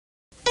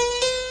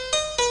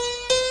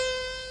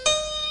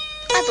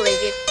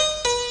believe you.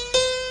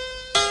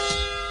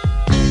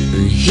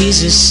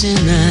 He's a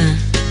sinner,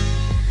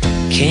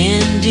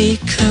 can't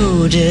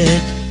decode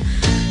it.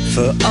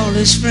 For all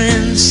his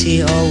friends,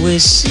 he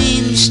always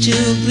seems to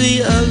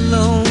be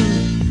alone.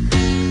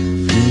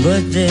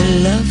 But they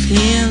love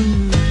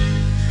him,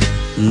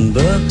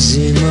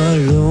 Bugzy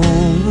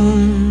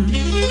Malone.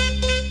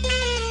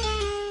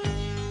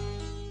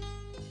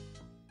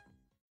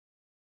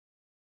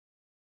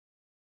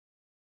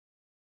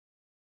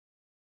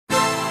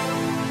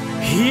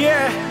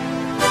 Yeah,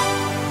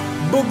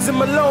 Bugzy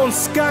Malone,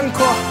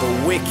 Skanker,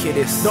 the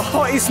wickedest, the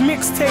hottest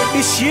mixtape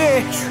this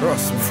year.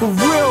 Trust me, for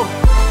real.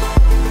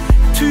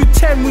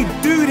 210, we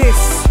do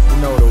this,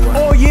 you know the one.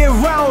 All year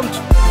round.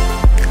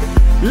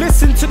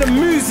 Listen to the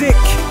music.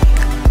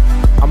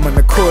 I'm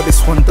gonna call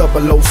this one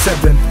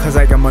 007, cause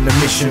I am on a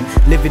mission.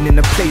 Living in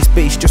a place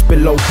based just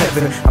below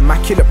heaven.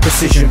 Immaculate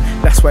precision,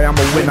 that's why I'm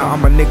a winner.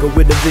 I'm a nigga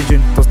with a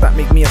vision, does that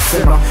make me a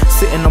sinner?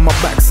 Sitting on my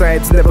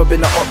backside's never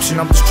been an option.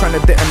 I'm just trying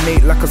to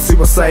detonate like a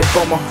suicide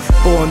bomber.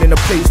 Born in a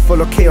place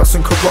full of chaos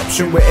and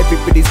corruption, where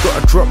everybody's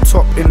got a drop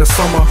top in the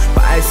summer.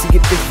 But I see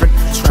it different,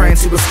 just trying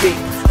to escape.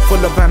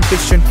 Full of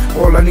ambition,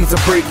 all I need's a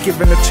break.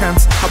 Given a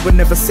chance, I would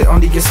never sit on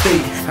the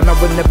estate, and I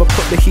would never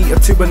put the heater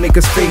to a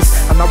nigga's face,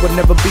 and I would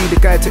never be the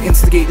guy to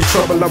instigate the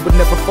trouble. I would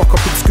never fuck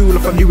up in school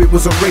if I knew it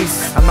was a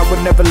race, and I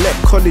would never let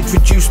college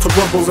reduce to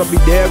rumbles. I'll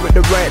be there at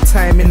the right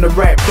time in the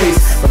right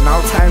place. But now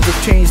times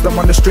have changed, I'm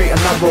on the straight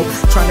and narrow,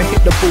 trying to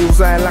hit the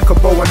bullseye like a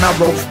bow and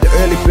arrow. The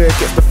early bird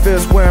gets the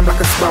first worm like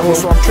a sparrow,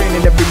 so I'm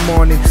training every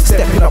morning,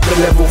 stepping up the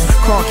levels.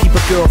 Can't keep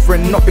a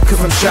girlfriend, not because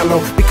I'm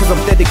shallow, because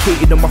I'm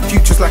dedicated and my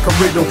future's like a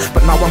riddle.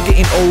 But now I'm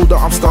getting older,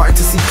 I'm starting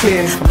to see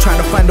clear. I'm trying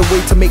to find a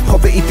way to make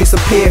poverty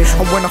disappear,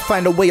 and when I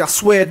find a way, I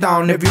swear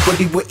down,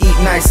 everybody will eat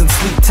nice and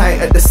sleep tight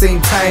at the same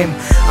time.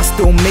 I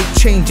still make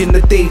change in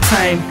the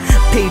daytime,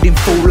 paid in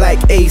full like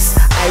Ace.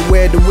 I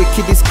wear the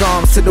wickedest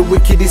garms to the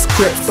wickedest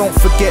crepes. Don't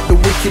forget the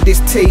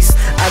wickedest taste.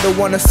 I don't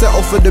wanna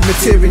settle for the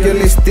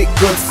materialistic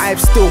goods,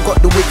 I've still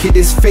got the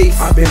wickedest faith.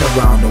 I've been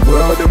around the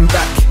world and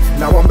back,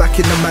 now I'm back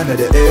in the manner,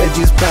 the urge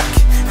is back.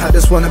 I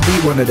just wanna be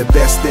one of the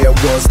best there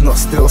was, not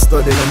still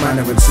studying the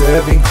manner and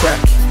serving crack.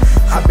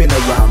 I've been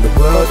around the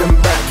world and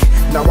back,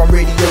 now I'm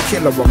radio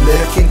killer, I'm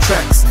lurking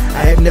tracks.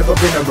 I have never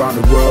been around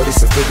the world,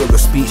 it's a figure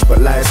of speech, but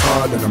life's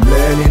hard and I'm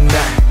learning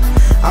that.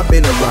 I've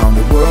been around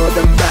the world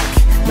and back,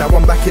 now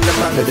I'm back in the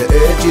manner, the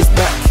urge is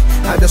back.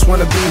 I just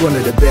wanna be one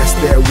of the best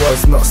there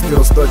was, not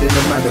still studying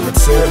the manner and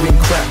serving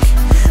crack.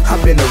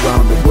 I've been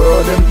around the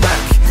world and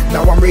back,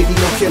 now I'm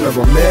radio killer,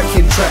 I'm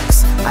lurking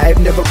tracks. I have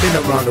never been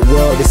around the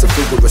world, it's a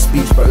figure of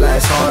speech, but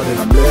life's hard and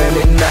I'm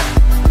learning that.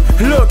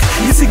 Look,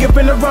 you see I've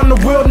been around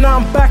the world, now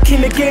I'm back in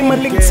the game. I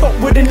linked up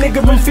with a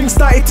nigga and things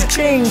started to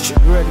change.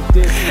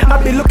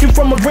 I've been looking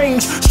from a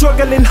range,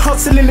 struggling,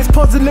 hustling, it's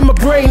puzzling my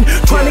brain.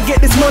 Trying to get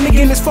this money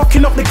in, it's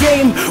fucking up the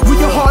game. With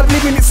your hard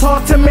living, it's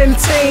hard to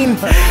maintain.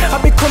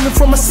 I've been coming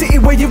from a city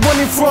where you're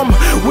running from.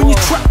 When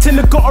you're trapped in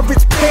the gutter,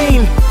 it's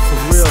pain.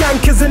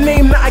 Skanker's a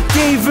name that I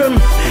gave him.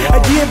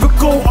 A year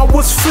ago I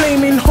was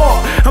flaming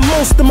hot, and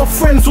most of my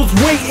friends was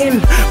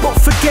waiting. But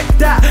forget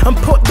that and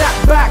put that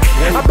back.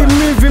 I've been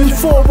moving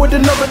forward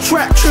another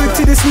track. True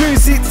to this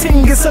music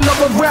thing, it's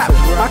another rap.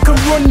 I can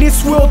run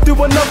this world, do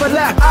another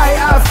lap.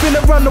 I've been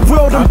around the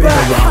world and back.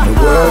 I've been around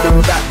the world and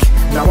back,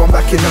 now I'm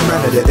back in the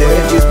manner, the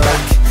urge is back.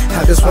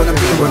 I just wanna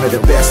be one of the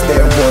best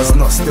there was,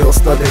 not still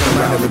studying the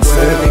manner and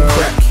serving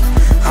crack.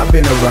 I've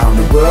been around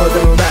the world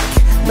and back,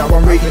 now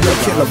I'm radio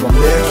killer, I'm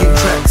lurking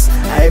tracks.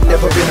 I have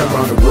never been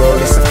around the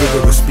world, it's a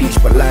figure of speech,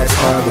 but life's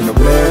hard and I'm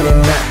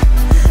learning that.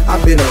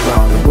 I've been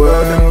around the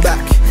world and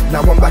back,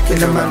 now I'm back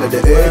in the manner, the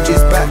urge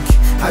is back.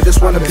 I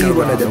just wanna be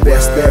one of the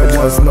best there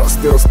was, not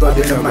still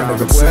studying the manner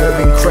and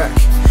serving crack.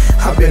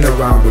 I've been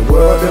around the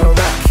world and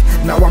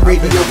back, now I'm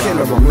radio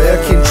killer, I'm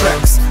lurking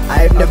tracks.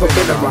 I have never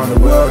been around the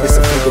world, it's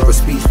a figure of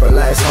speech, but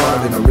life's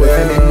hard and I'm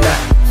learning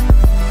that.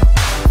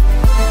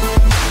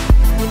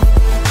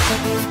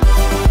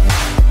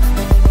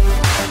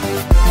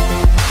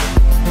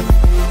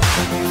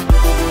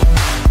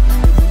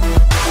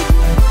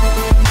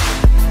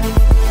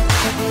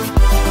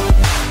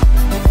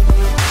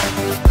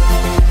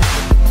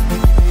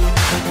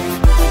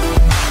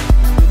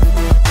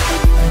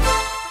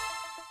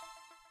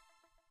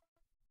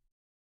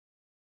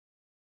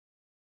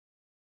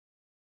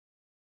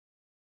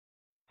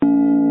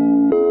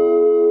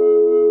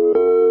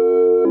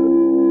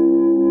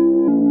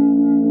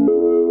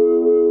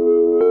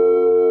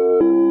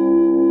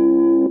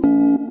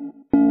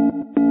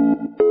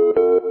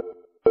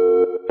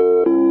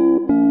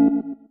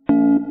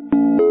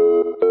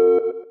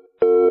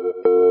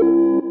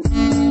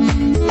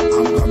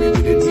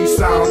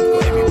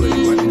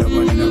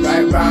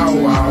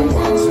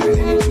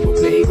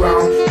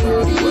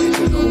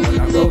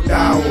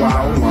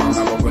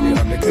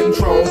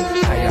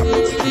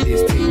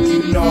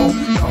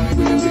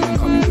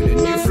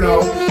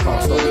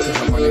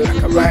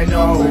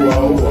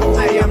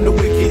 I am the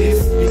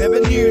wickedest. You never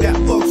knew that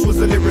Fox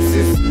was a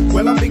lyricist.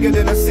 Well, I'm bigger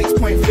than a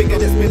 6-point figure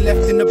that's been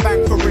left in the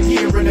bank for a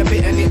year and a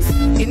bit, and its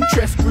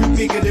interest grew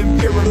bigger than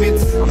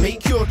pyramids. I'm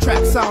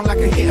sound like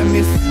a hit and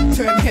miss.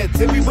 Turn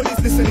heads, everybody's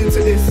listening to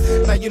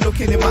this. Now you're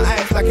looking in my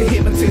eyes like a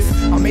hypnotist.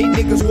 I made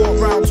niggas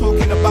walk round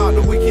talking about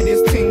the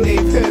wickedest thing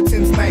they've heard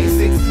since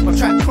 96. My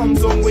track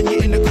comes on when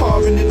you're in the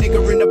car and the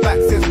nigga in the back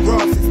says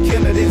grass is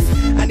killer this.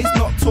 And he's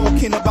not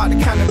talking about the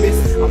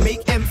cannabis. I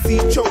make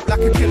MCs choke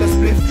like a killer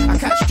spliff. I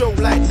catch joke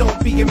like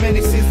don't be a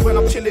menaces when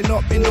I'm chilling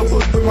up in the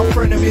hood with my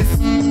frenemies.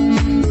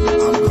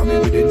 I'm coming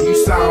with a new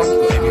sound.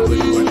 Got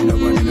everybody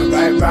running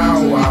right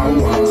round. Wow,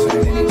 wow.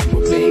 Turning into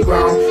a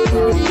playground.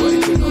 Nobody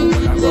wanted to know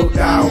when I wrote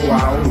down.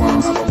 Wow, wow.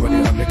 Now I got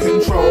it under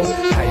control.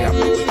 I am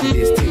the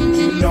wickedest thing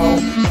you know.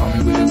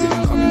 Coming with a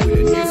rhythm, coming with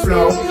a new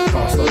flow.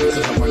 Can't stop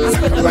because I'm running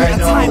like a right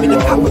now. Time in the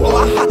capital,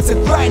 I had to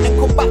grind and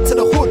come back to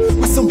the hood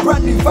with some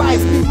brand new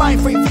vibes. New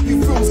mind frame for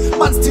new fools.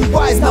 Man's too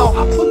wise now.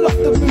 I pull off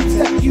the moves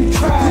that you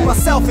try. Put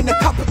myself in the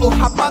capital,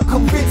 have man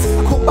convinced.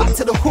 I come back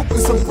to the hood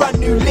with some brand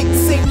new links.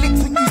 Same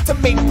links we used to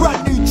make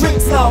brand new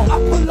drinks now. I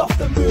pull off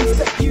the moves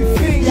that you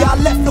think. Yeah, I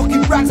left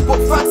looking rags, but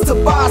thanks to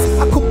bars.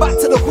 I come back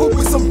to the hood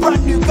with some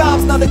brand new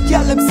gals. Now the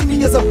gal them see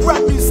me as a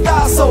brand new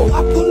star. So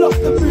I pull off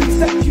the moves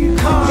that you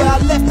can't. Yeah,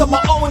 I left on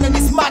my own and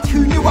it's mad.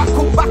 Who knew I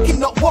come back in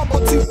not one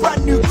but two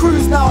brand new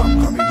crews now.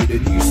 I'm coming with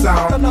a new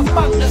sound. And I'm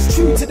man that's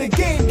true to the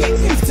game. Get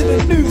used to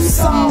the new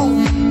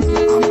sound.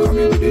 I'm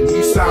coming with a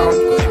new sound.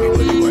 Got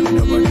everybody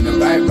running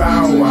right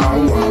round.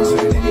 Wow, wow.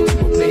 Turning into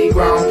a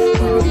playground.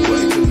 Nobody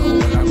wanted to know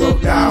when I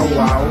wrote down.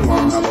 Wow,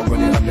 wow. Now I got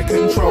it under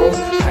control.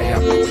 I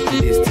am the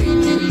wickedest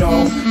thing you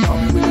know.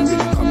 Coming with a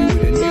rhythm, coming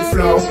with a new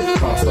flow.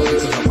 Can't stop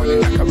because I'm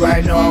running like a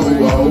rhino.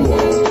 Whoa,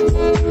 whoa.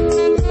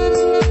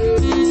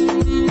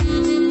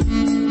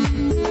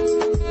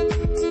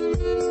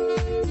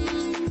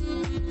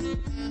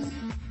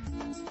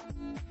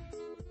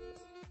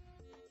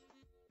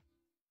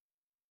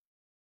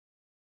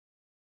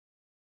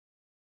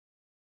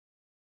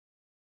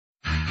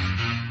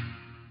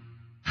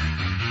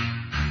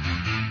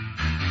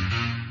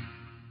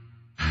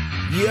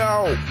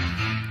 Yo,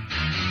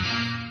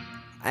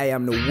 I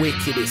am the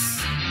wickedest.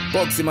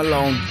 Bugzy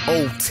Malone,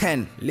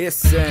 010.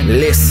 Listen,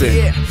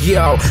 yeah.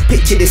 Yo,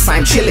 picture this,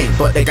 I'm chilling,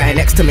 but the guy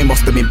next to me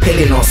must have been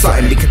pilling or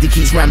something because he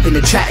keeps ramping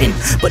and chatting.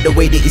 But the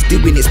way that he's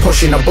doing is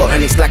pushing a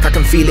button, it's like I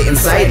can feel it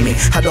inside me.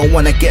 I don't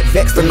wanna get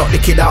vexed and knock the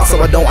kid out,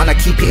 so I don't wanna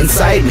keep it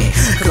inside me.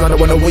 Cause I don't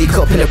wanna wake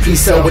up in a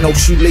police cell with no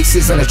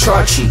shoelaces and a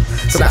charge sheet.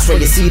 So that's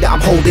why you see that I'm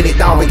holding it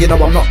down, but you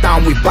know I'm not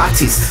down with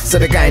batties. So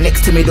the guy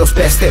next to me does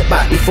best step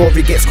back before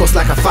he gets cussed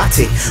like a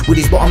fatty. With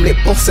his bottom lip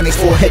bust and his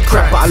forehead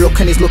crack, but I look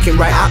and he's looking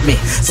right at me.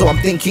 So I'm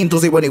thinking,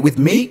 does he want it with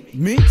me?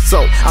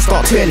 So I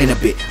start turning a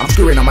bit, I'm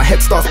screwing on my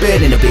head starts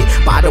burning a bit.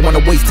 But I don't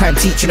wanna waste time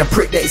teaching a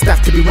prick that it's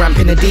daft to be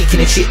ramping and deaking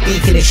and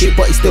shit,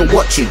 but he's still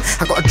watching.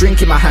 I got a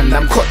drink in my hand,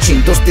 I'm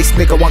clutching. Does this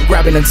nigga want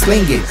grabbing and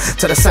slinging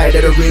to the side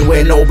of the ring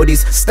where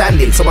nobody's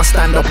standing? So I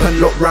stand up and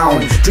look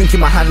round, drink in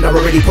my hand I've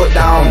already put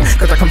down,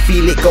 cause I can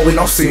feel it going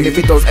off soon. If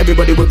it does,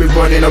 everybody will be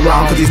running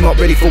around, cause he's not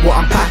ready for what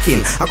I'm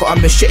packing. I got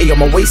a machete on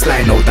my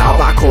waistline, no doubt,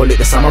 but I call it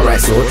the samurai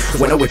sword.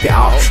 When I whip it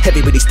out,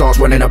 everybody starts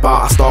running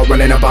about. I start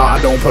running about,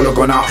 I don't pull a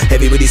gun out.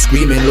 Everybody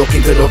screaming,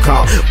 looking to look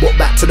out. But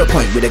back to the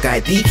point with the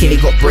guy deacon, he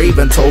got brave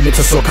and told me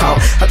to suck out.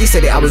 As he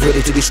said it, I was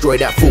ready to destroy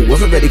that fool.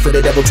 Wasn't ready for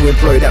the devil to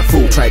employ that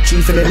fool. Tried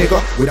chiefing a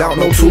nigga without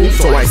no tools,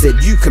 so I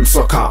said you can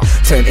suck out.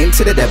 Turn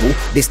into the devil,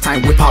 this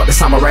time whip out the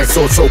samurai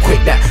sword so quick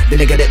that the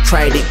nigga that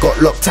tried it got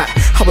looked at.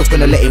 I was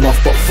gonna let him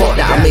off, but fuck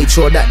that. I made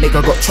sure that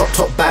nigga got chopped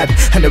up bad,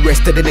 and the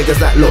rest of the niggas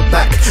that looked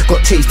back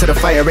got chased to the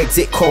fire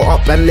exit,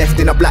 caught up and left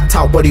in a blacked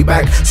out body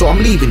bag. So I'm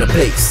leaving the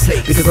place,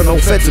 because I know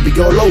feds will be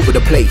all over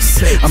the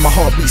place. And my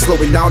heartbeat's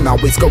slowing down now,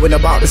 it's going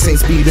about the same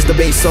speed as the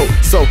bass.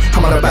 So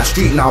I'm on a back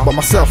street now by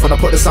myself, and I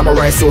put the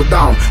samurai sword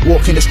down.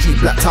 Walking the street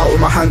blacked out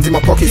with my hands in my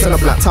pockets, and a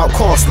blacked out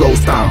car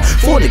slows down.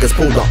 4 niggas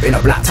pulled up in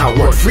a blacked out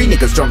road, 3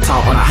 niggas jumped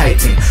out on a hype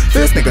team.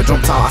 First nigga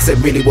jumped out, I said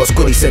really what's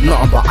good, he said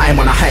nothing, but I'm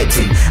on a hype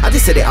team. I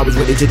just said it, I was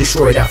ready to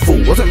destroy that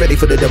fool. Wasn't ready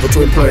for the devil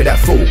to employ that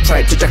fool.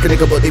 Tried to jack a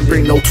nigga but didn't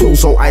bring no tools,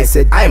 so I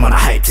said I'm on a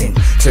hype team.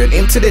 Turn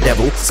into the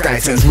devil, sky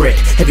turns red.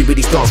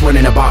 Everybody starts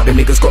running about, the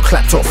niggas got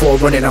clapped up for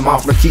running a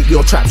mouth. But keep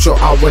your trap shot,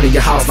 I'll run in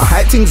your house. My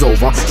hype team's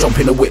over, jump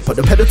in the whip, put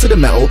the pedal to the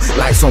metal,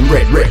 lights on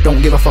red.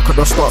 Don't give a fuck, I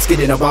don't start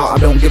skidding about. I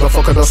don't give a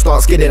fuck, I don't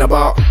start skidding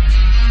about.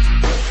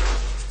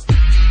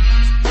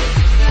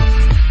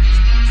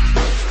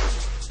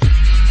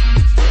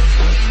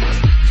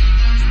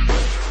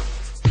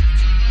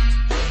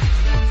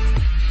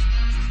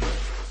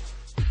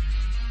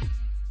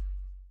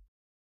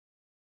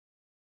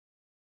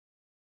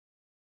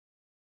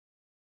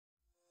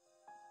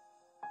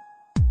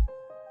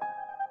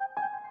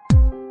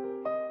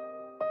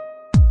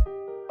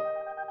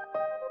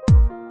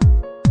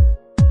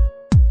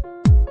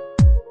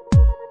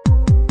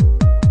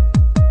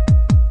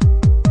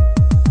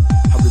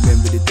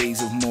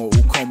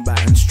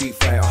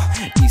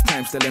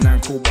 Still an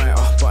ankle biter,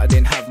 but I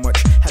didn't have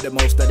much. Had the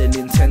most at a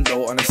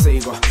Nintendo on a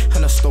Sega,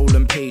 and a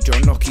stolen pager.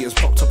 Nokia's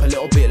popped up a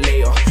little bit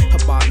later.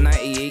 About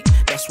 98,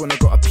 that's when I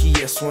got a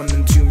PS1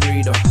 and Tomb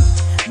Raider.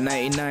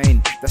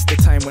 99, that's the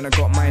time when I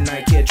got my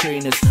Nike Air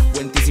trainers.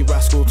 When Dizzy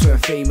Rascal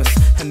turned famous,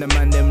 and the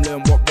man them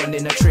learned what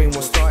running a train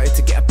was. Started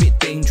to get a bit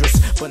dangerous. dangerous,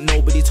 but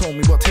nobody told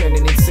me what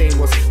turning insane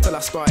was. Till I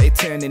started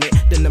turning it,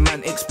 then the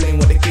man explained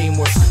what the game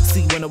was.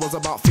 See, when I was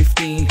about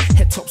 15,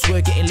 head tops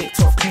were getting licked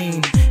off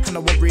clean, and I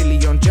was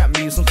really on jam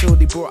moves until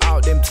they brought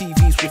out them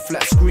TVs with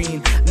flat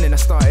screen. And then I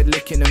started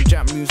licking them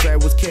jam moves, I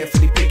was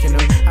carefully picking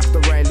them. After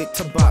I licked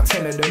about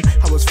 10 of them,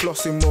 I was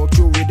flossing more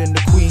jewelry than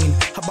the queen.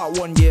 About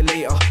 1 year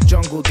later,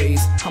 jungle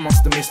days, I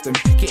must have missed them.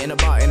 Getting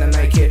about in a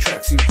Nike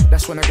tracksuit,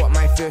 that's when I got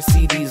my first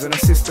CDs on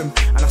a system.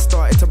 And I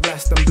started to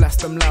blast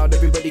them loud,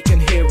 everybody can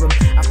hear them.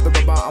 After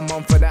about a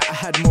month of that, I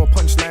had more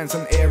punchlines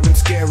on air and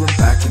scare them.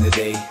 Back in the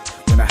day,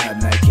 when I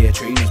had Nike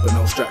trainers but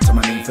no strap to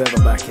my name.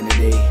 Further back in the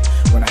day,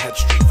 when I had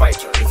Street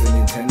Fighter as a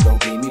Nintendo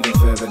game. Even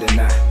further than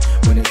that,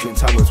 when the Twin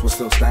Towers were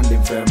still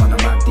standing firm on a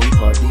map.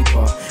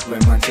 Deeper,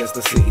 when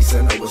Manchester City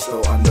Centre was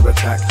still under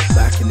attack.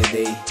 Back in the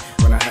day,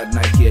 when I had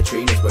Nike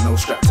trainers but no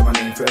strap to my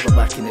name. Further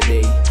back in the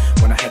day,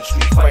 when I had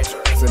Street Fighter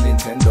as a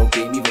Nintendo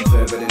game. Even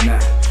further than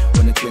that,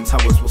 when the Twin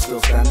Towers were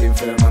still standing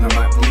firm on a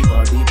map.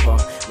 Deeper,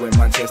 when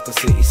Manchester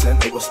City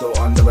Centre was still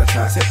under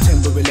attack.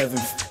 September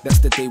 11th, that's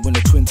the day when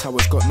the Twin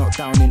Towers got knocked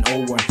down in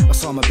 01.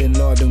 Osama bin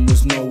Laden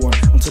was no one,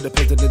 until the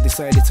president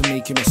decided to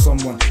make him a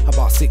someone.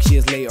 About 6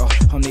 years later,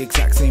 on the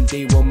exact same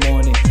day one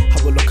morning,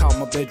 I would look out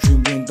my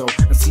bedroom window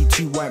and see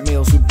 2 white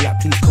males with black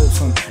police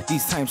coats on.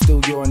 These times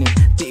still yawning,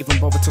 didn't even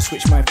bother to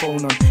switch my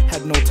phone on.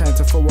 Had no time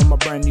to throw on my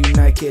brand new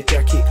Nike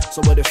jacket,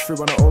 so I just threw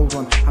on an old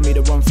one. I made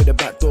a run for the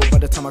back door, by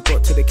the time I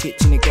got to the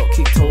kitchen it got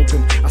kicked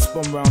open. I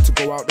spun round to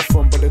go out the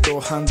front, but the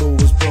door handle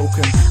was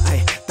broken.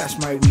 Aye, that's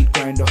my weed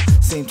grinder,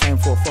 same time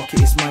for fuck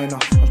it, it's minor.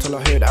 Until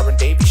I heard Aaron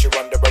Davis, you're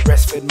under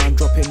arrest, Fed man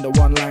dropping the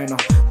one-liner.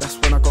 That's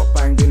when I got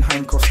banged in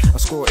handcuffs, I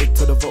scored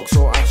to the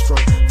Vauxhall Astra.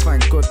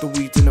 Thank God the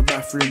weed's in the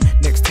bathroom,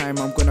 next time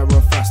I'm gonna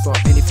run faster.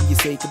 Anything you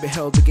say could be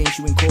held against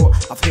you in court,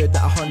 I've heard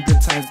that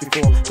 100 times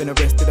before. Been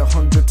arrested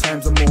 100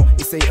 times or more,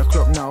 it's 8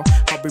 o'clock now,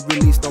 I'll be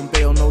released on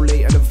bail no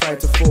later than 5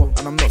 to 4.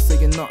 And I'm not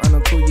saying nothing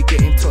until you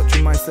get in touch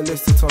with my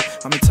solicitor.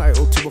 I'm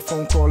entitled to a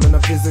phone call and a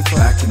visitor.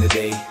 Back in the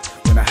day,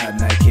 when I had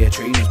Nike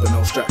trainers but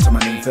no strap to my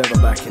name. Further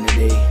back in the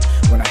day,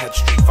 when I had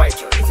Street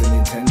Fighter as a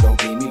Nintendo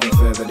game. Even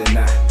further than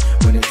that,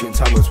 when the Twin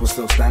Towers were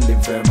still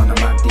standing firm on a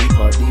map.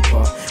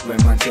 Deeper, when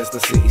Manchester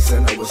City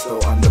Centre was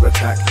still under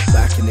attack.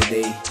 Back in the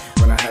day,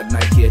 when I had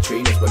Nike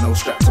trainers but no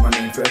strap to my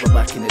name. Further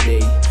back in the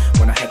day,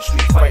 when I had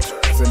Street Fighter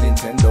as a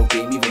Nintendo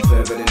game. Even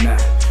further than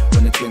that,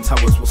 when the Twin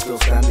Towers were still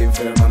standing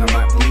firm on a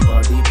map.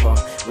 Deeper,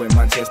 when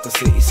Manchester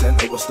City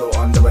Centre was still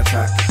under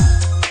attack.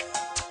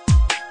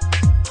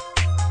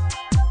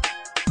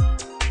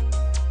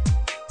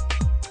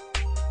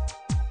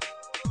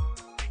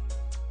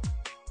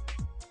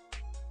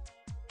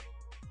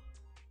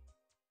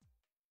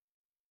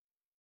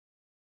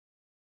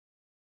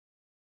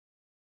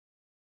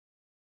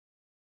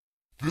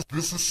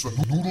 This is a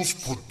Noodles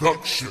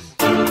production.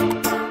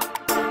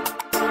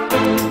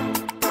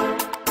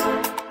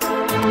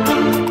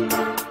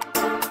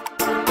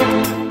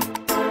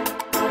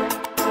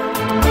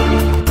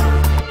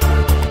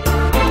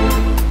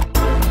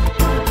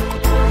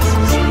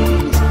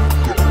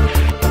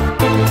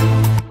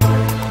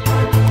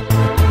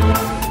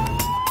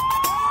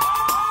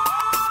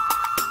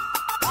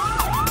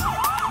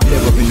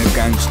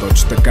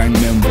 Just a gang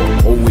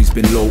member, always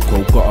been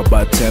local, got a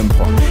bad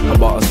temper.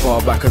 About as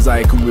far back as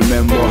I can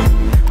remember,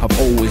 I've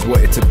always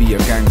wanted to be a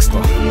gangster.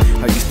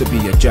 I used to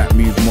be a jack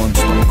move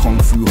monster, kung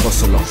fu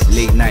hustler,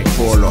 late night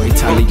brawler,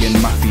 Italian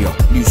mafia,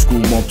 new school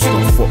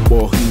mobster,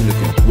 football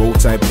hooligan,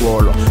 roadside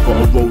brawler.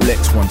 Got a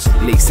Rolex once,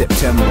 late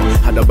September,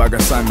 had a bag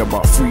of sand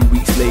about 3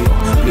 weeks later.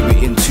 Blew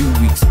it in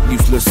 2 weeks,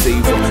 useless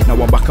saver.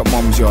 Now I'm back at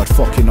mum's yard,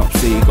 fucking up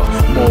Sega.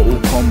 Mortal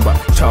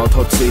Kombat,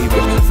 childhood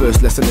savior.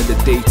 First lesson of the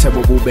day,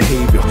 terrible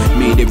behaviour.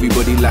 Made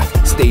everybody laugh,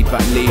 stayed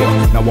back later.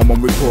 Now I'm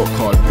on report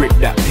card, rip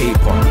that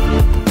paper.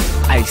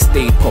 I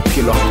stayed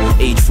popular,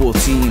 age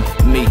 14,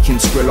 making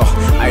Skrilla.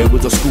 I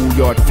was a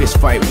schoolyard fist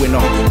fight winner,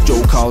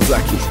 Joe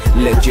Kawasaki,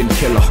 legend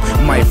killer.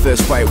 My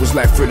first fight was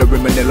like Thriller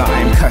in Manila.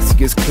 I'm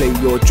Cassius Clay,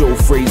 you're Joe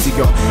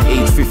Frazier.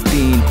 Age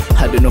 15,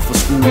 had enough of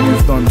school,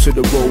 moved on to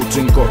the roads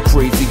and got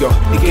crazier.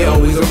 The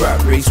ghetto is a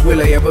rat race,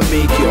 will I ever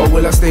make it or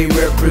will I stay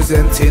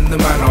representing the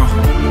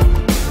manor?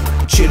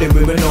 Chilling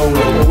with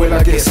Manolo, or will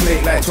I get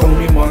snaked like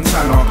Tony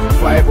Montana?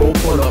 5-0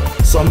 pull up,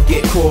 some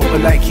get caught,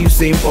 but like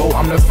Usain Bolt,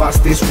 I'm the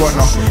fastest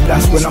runner.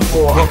 That's when I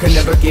thought I can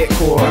never get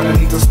caught, and I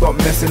need to stop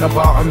messing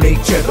about and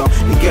make cheddar.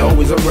 The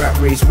ghetto is a rat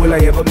race, will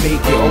I ever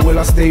make it, or will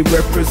I stay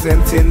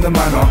representing the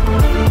manor?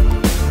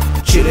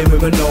 Chilling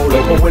with Manolo,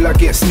 or will I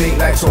get snaked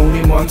like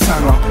Tony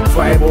Montana?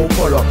 5-0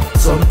 pull up,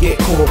 some get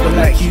caught, but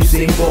like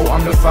Usain Bolt,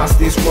 I'm the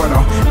fastest runner.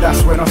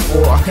 That's when I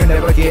thought I can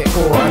never get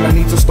caught, and I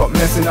need to stop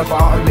messing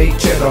about and make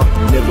cheddar.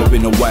 Never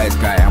been a wise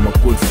guy, I'm a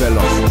good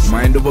fella.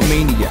 Mind of a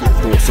maniac,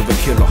 thoughts of a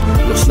killer.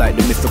 Looks like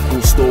the mythical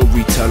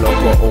storyteller.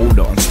 Got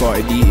older and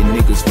started eating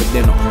niggas for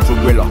dinner.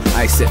 Gorilla,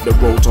 I set the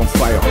roads on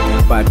fire.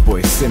 Bad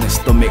boy,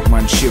 sinister, make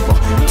man shiver.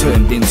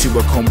 Turned into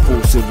a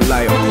compulsive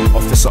liar.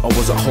 Officer, I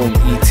was at home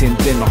eating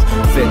dinner.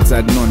 Feds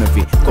had none of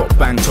it, got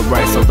banged to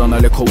rice. I done a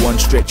little one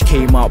stretch,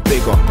 came out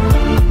bigger.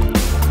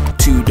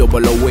 200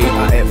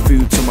 I ate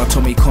food till my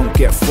tummy can't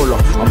get fuller.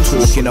 I'm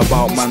talking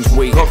about man's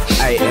weight.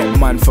 I ate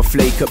man for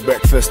flake at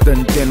breakfast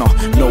and dinner.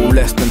 No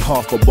less than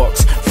half a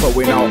box.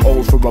 Throwing out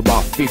old for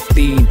about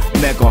 15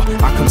 mega.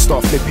 I can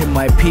start flipping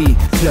my P.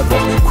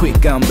 Clever, quit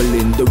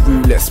gambling. The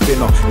roulette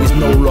spinner is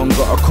no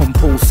longer a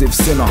compulsive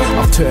sinner.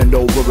 I've turned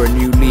over a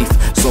new leaf,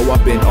 so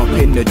I've been up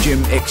in the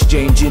gym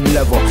exchanging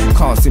leather.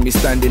 Can't see me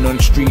standing on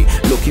street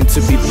looking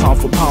to be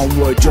pound for pound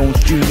Roy Jones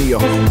Jr.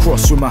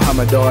 Cross with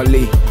Muhammad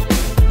Ali.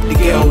 The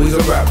ghetto is a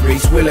rap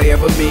race. Will I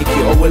ever make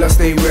it, or will I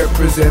stay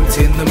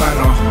representing the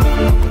manor?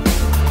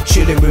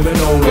 Chilling with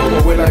Manolo,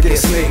 or will I get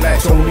snake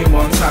like Tony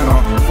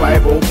Montana?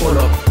 5-0 pull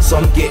up,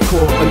 some get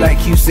caught, but like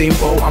Usain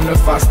Bolt, I'm the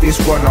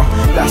fastest runner.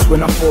 That's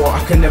when I thought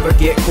I can never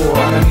get caught,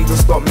 and I need to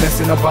stop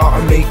messing about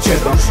and make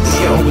cheddar. The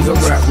ghetto is a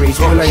rap race.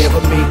 Will I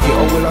ever make it,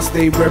 or will I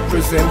stay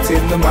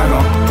representing the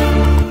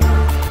manor?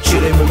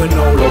 Chilling with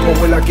Manolo,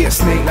 or will I get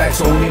snake like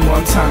Tony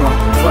Montana?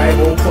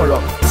 5-0 pull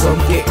up, some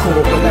get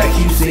caught, but like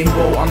Usain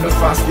Bolt, I'm the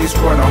fastest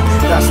runner.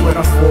 That's when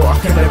I thought I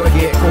can never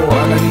get caught,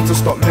 and I need to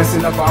stop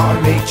messing about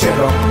and make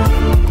cheddar.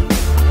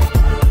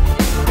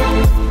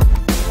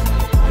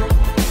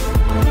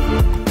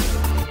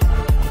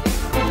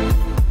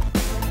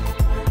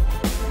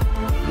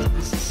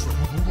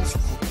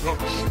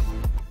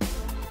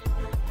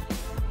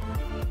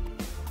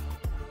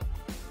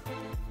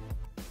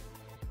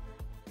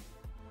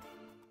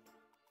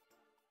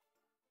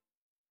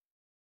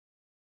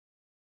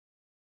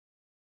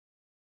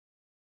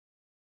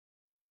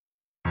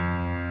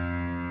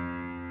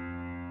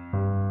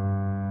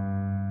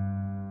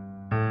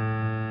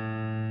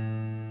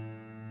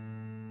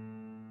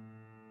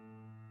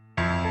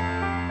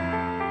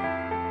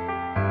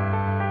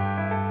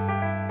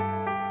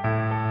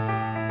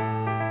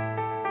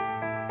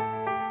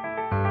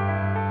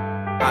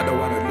 I don't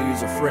wanna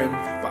lose a friend,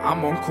 but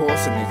I'm on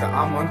course and nigga,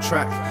 I'm on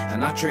track.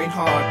 And I train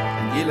hard,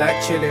 and you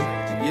like chilling,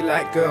 and you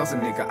like girls,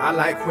 and nigga, I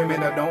like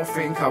women. I don't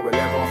think I will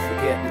ever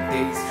forget the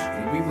days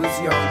when we was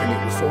young and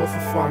it was all for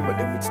fun, but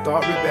then we'd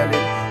start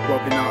rebelling,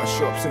 robbing out of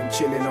shops and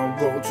chilling on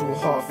road till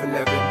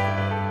 11:30.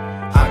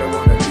 I don't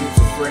wanna lose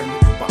a friend,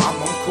 but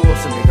I'm on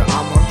course and nigga,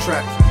 I'm on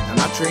track. And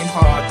I train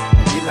hard,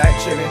 and you like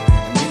chilling,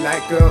 and you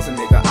like girls, and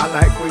nigga, I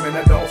like women.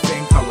 I don't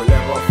think I will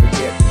ever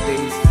forget the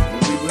days when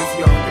we was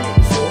young and it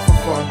was all for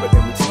fun, but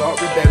then we'd start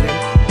rebelling,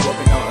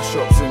 robbing out of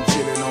shops and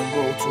chilling on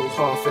road till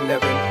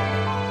 11:30.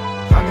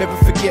 I'll never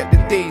forget the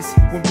days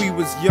when we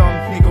was young,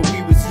 nigga,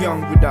 we was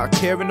young without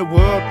care in the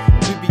world.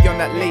 We'd be on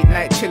that late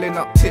night chilling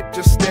up tip,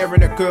 just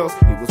staring at girls.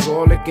 It was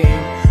all a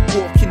game,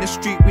 walking the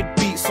street with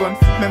beats on.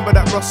 Remember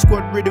that Rough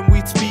Squad rhythm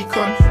we'd speak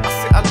on? I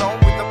sit alone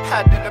with a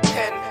pad and a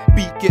pen.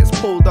 Beat gets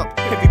pulled up,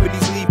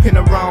 everybody's leaping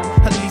around,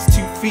 at least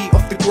 2 feet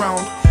off the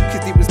ground,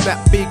 cause it was that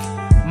big,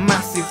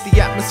 massive.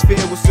 The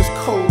atmosphere was just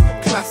cold,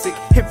 classic.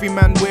 Every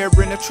man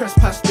wearing a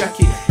trespass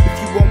jacket. If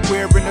you weren't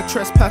wearing a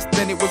trespass,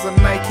 then it was a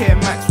Nike Air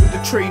Max with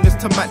the trainers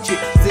to match it.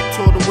 Zipped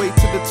all the way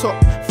to the top,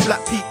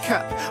 flat peak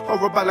cap or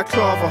a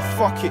balaclava,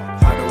 fuck it.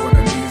 I don't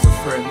wanna lose a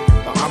friend,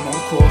 but I'm on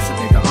course and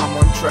nigga, I'm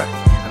on track.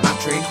 And I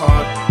train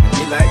hard, and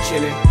you like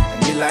chilling,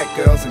 and you like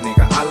girls, and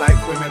nigga, I like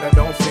women. I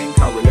don't think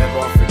I will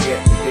ever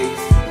forget the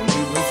days when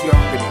we was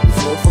young and it was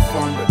all for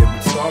fun, but then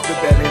we'd start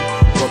rebelling,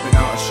 robbing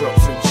out of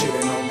shops and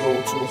chilling on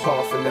road till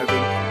 11:30.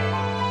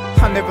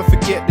 I'll never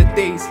forget the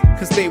days,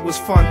 cause they was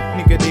fun,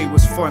 nigga, they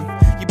was fun.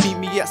 You beat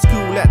me at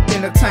school at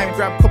dinner time,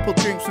 grab couple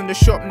drinks from the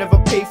shop, never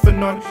pay for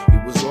none.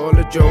 It was all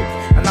a joke,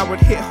 and I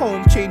would hit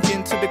home, change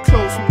into the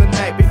clothes from the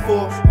night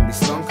before, and we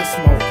stunk of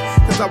smoke.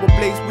 Cause I would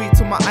blaze weed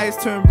till my eyes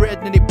turned red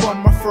and it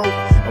burned my throat.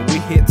 And we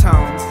hit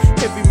towns,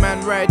 every man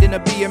riding a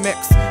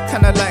BMX,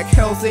 kinda like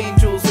Hell's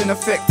Angels in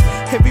effect.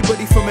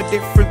 Everybody from a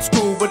different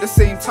school, but the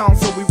same town,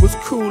 so we was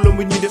cool and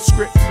we knew the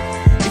script.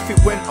 If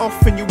it went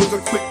off and you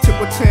wasn't quick, it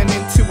would turn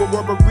into a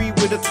robbery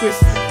with a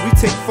twist. We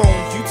take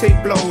phones, you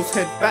take blows,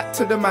 head back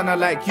to the manor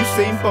like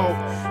Usain Bolt.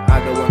 I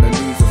don't wanna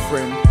lose a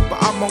friend, but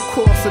I'm on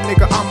course and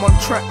nigga, I'm on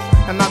track.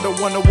 And I don't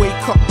wanna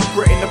wake up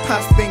regretting the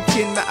past,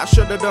 thinking that I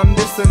should've done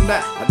this and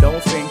that. I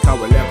don't think I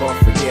will ever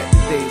forget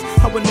the days,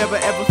 I will never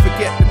ever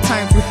forget the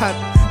times we had,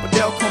 but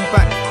they'll come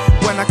back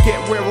when I get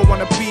where I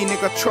wanna be,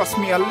 nigga, trust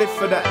me, I live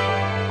for that.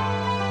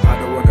 I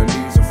don't wanna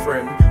lose a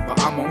friend, but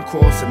I'm on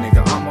course and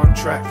nigga, I'm on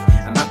track.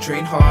 And I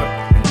train hard,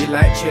 and you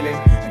like chilling,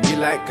 and you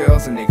like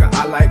girls, and nigga,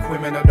 I like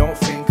women. I don't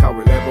think I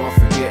will ever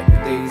forget the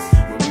days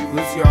when we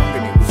was young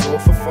and it was all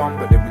for fun,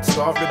 but then we'd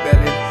start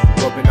rebelling,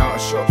 robbing out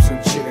of shops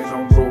and chilling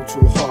on road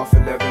till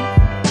 11:30.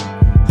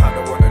 I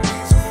don't wanna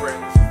lose a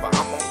friend, but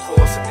I'm on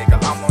course and nigga,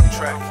 I'm on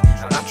track.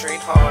 And I train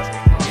hard,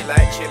 and you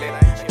like chilling,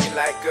 and you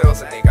like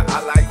girls, and nigga, I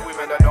like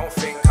women. I don't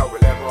think I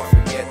will ever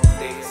forget the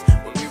days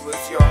when we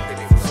was young and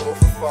it was all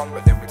for fun,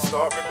 but then we'd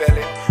start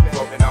rebelling,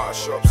 robbing out of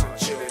shops and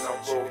chilling on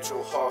road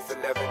till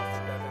 11:30.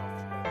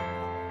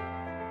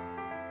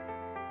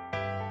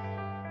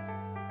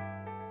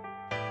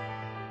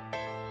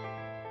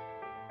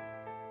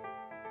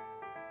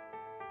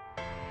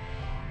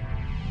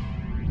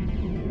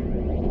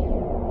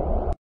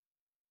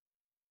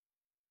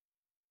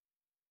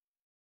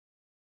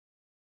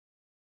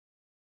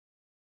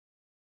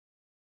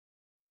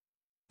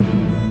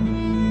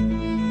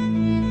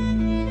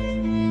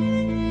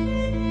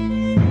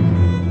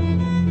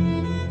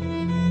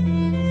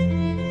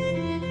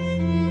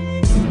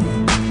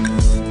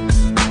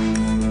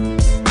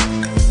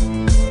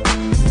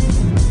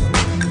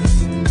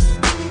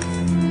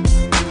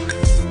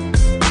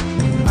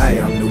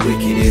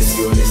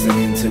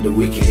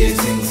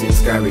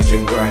 garage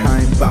and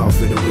grime. Battle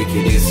for the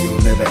wickedest,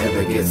 you'll never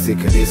ever get sick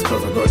of this,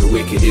 cause I got the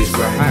wickedest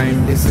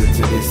rhyme. Listen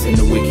to this in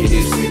the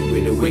wickedest fit,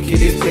 with the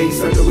wickedest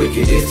pace at the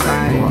wickedest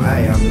time. Well, I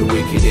am the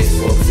wickedest,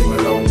 Bugzy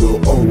Malone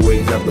will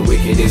always have the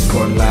wickedest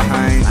one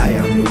line. I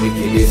am the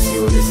wickedest,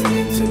 you're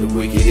listening to the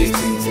wickedest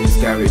things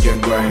in garage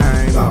and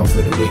grime. Battle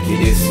for the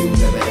wickedest, you'll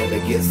never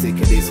ever get sick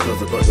of this,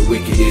 cause I got the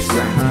wickedest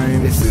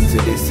rhyme. Listen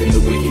to this in the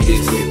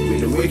wickedest fit,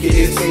 with the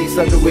wickedest pace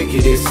at the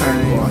wickedest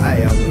time. Well, I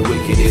am the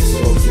wickedest,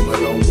 Bugzy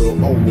Malone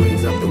will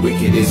always have the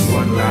wickedest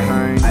one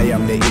line. I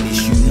am the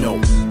illest, you know.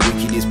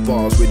 Wickedest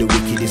bars with the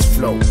wickedest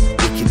flow.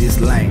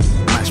 Wickedest line,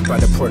 matched by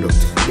the product.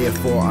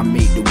 Therefore I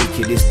make the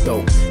wickedest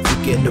dope.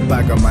 Forget the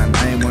bagger man,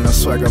 I ain't on a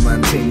swagger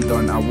man thing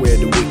done. I wear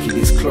the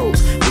wickedest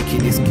clothes,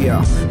 wickedest gear,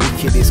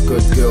 wickedest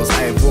good girls.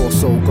 I've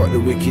also got the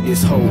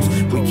wickedest hoes,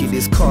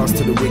 wickedest cars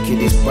to the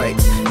wickedest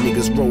bikes.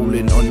 Niggas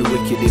rolling on the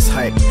wickedest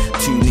hype.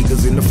 2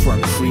 niggas in the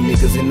front, 3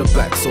 niggas in the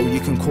back, so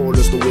you can call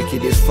us the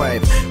wickedest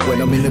 5.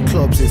 When I'm in the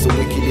clubs it's the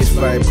wickedest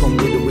vibe. Come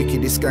with the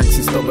wickedest skanks,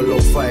 it's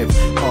 005.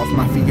 Half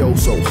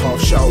mafioso, half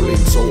Shaolin,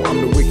 so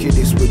I'm the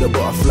wickedest with a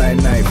butterfly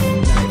knife.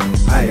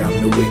 I am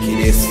the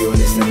wickedest, you're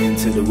listening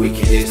to the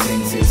wickedest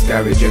things in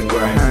garage and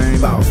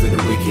grime. Battle for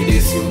the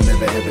wickedest, you'll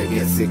never ever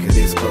get sick of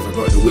this, cause I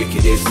got the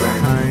wickedest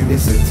rhyme.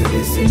 Listen to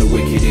this in the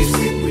wickedest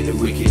fit, with the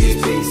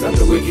wickedest pace at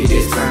the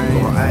wickedest time.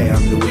 Well, I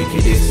am the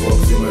wickedest,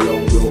 Bugzy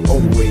Malone will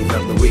always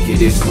have the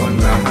wickedest one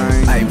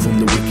line. I am from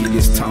the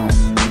wickedest town,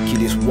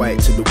 wickedest white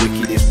to the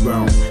wickedest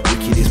brown.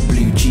 Wickedest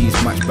blue cheese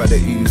matched by the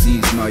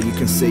Uzis. Now you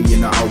can say you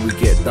know how we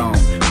get down.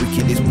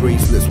 Wickedest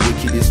bracelets,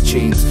 wickedest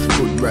chains.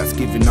 Hood rats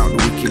giving out the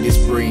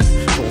wickedest brain.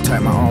 Hold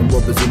tight my arm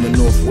robbers in the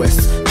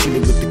northwest.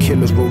 Chilling with the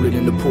killers rolling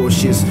in the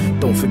Porsches.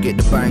 Don't forget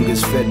the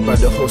bangers fed by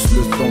the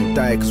hustlers. Don't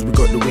die cause we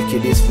got the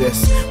wickedest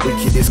vest.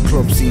 Wickedest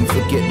club scene,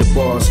 forget the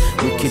bars.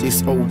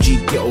 Wickedest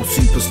OG ghetto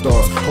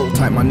superstars. Hold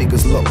tight my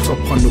niggas locked up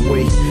on the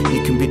way.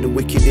 You can be the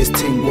wickedest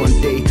thing one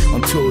day.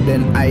 Until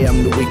then I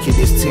am the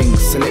wickedest thing.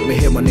 So let me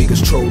hear my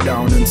niggas troll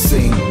down and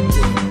sing.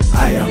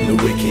 I am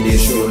the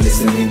wickedest, you're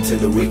listening to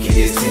the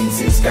wickedest things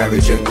since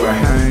garage and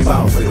grime.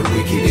 Battle for the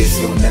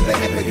wickedest, you'll never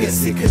ever get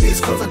sick of this,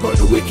 cause I got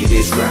the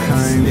wickedest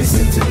rhymes.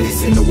 Listen to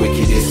this in the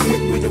wickedest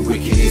fit, with the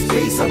wickedest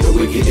bass at the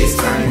wickedest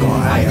time. Well,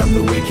 I am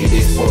the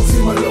wickedest,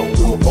 Bugzy Malone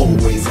will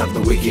always have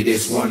the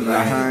wickedest one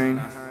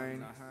line.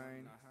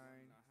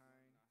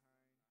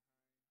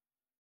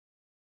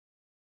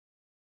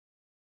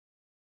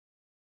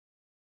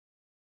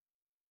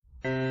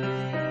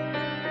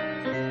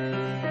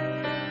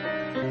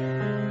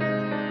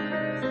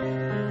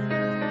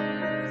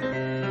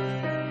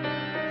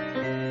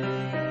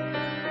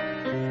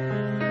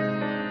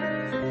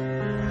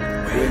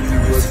 When you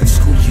was in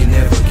school you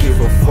never give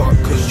a fuck,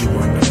 cause you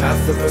on the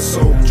path of a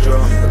soldier,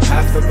 the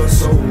path of a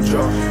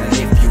soldier. And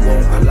if you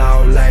won't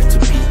allow life to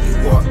beat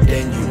you up,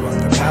 then you on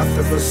the path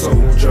of a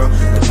soldier,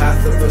 the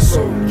path of a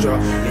soldier.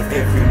 If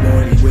every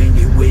morning when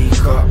you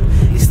wake up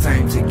it's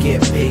time to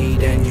get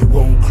paid and you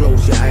won't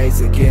close your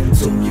eyes again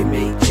till you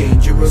make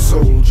change, you're a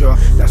soldier.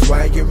 That's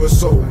why you're a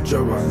soldier,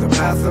 on the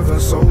path of a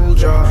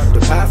soldier, the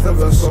path of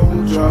a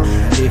soldier.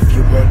 And if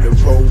you're on the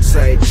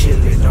roadside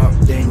chilling up,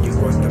 then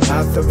you're on the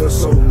path of a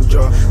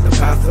soldier, the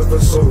path of a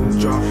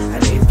soldier.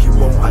 And if you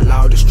won't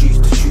allow the streets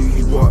to chew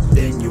you up,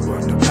 then you're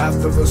on the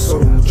path of a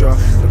soldier,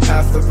 the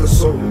path of a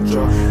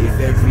soldier. If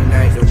every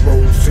night the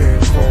roads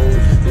turn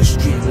cold, the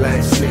street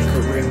lights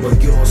flickering,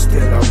 but you're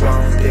still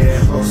around there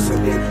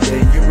hustling,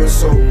 then you're a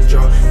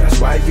soldier. That's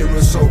why you're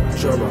a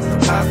soldier, on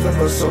the path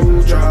of a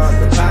soldier,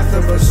 the path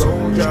of a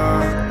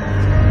soldier.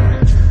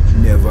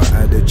 Never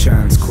had a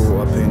chance,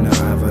 caught up in an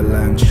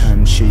avalanche,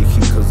 hand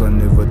shaking cause I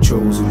never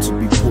chosen to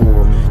be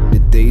poor. The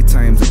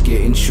daytimes are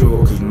getting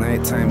short cause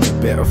night times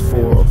are better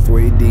for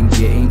avoiding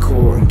getting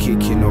caught and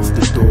kicking off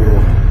the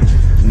door.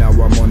 Now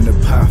I'm on the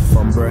path,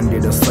 I'm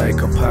branded a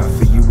psychopath.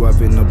 For you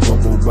having a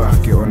bubble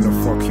bath, get on the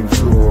fucking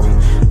floor.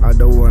 I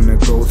don't wanna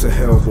go to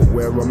hell, but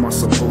where am I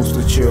supposed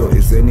to chill?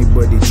 Is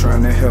anybody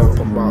trying to help?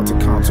 I'm about to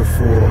count to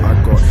 4.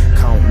 I got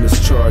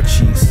countless charge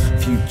sheets,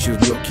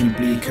 future's looking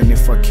bleak. And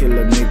if I kill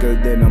a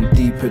nigga then I'm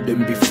deeper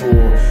than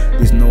before.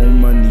 There's no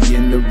money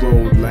in the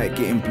road, like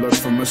getting blood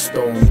from a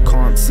stone.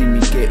 Can't see me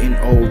getting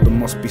old, there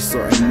must be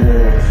something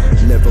more.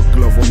 Leather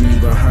glove on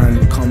either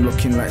hand, come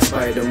looking like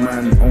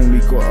Spider-Man. Only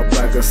got a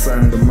bag of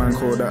sand, the man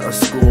called that a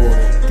score.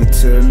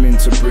 Determined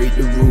to break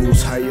the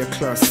rules, higher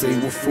class say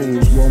we're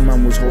fools. One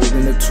man was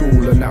holding a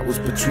tool and that was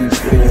between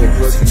 4. When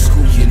you was in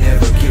school you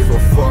never give a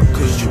fuck,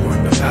 cause you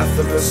on the path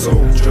of a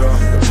soldier,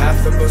 the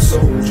path of a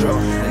soldier.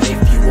 And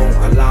if you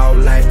won't allow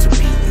life to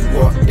beat you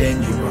up,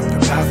 then you're on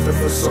the path of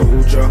a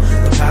soldier,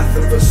 the path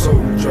of a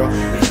soldier.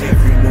 If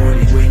every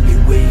morning when you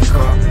wake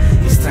up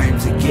it's time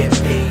to get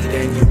paid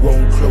and you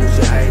won't close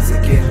your eyes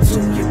again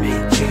till you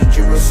make change,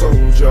 you're a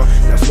soldier.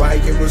 That's why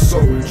you're a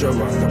soldier,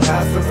 on the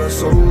path of a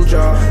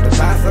soldier, the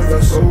path of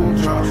a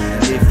soldier.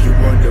 And if you're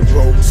on the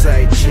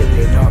roadside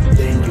chilling up,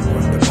 then you're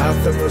on the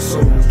path of a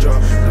soldier,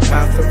 the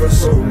path of a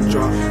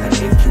soldier. And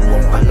if you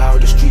won't allow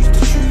the streets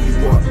to chew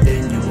you up,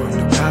 then you're on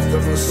the path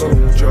of a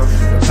soldier,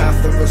 the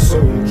path of a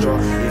soldier.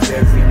 If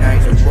every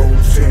night the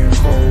roads turn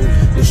cold,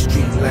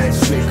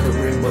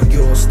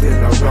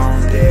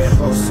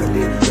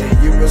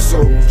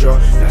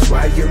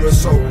 you're a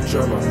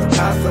soldier, on the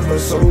path of a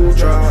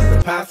soldier,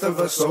 the path of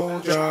a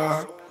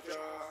soldier.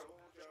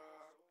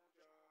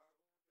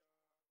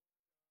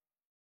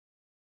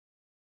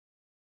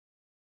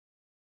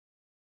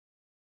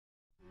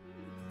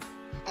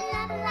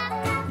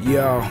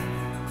 Yo,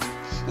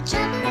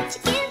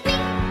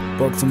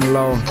 Bugzy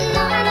Malone.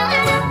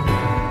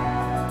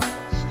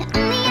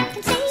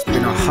 It's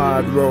been a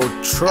hard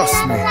road,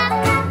 trust me.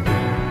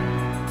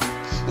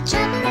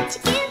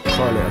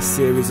 Call it a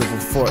series of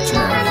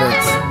unfortunate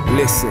events.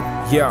 Listen,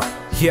 yo.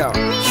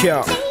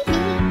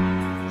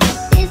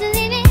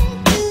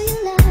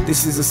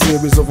 This is a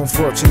series of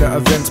unfortunate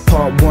events,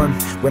 part 1.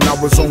 When I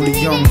was only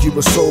young, you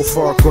were so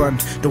far gone.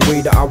 The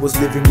way that I was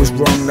living was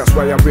wrong, that's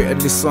why I've written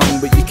this song.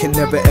 But you can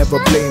never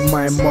ever blame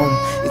my mum.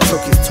 It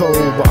took its toll,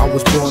 but I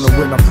was born a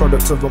winner.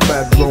 Product of a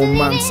bad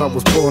romance, I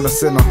was born a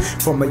sinner.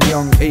 From a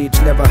young age,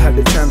 never had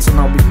a chance. And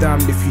I'll be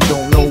damned if you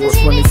don't know what's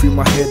running through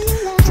my head.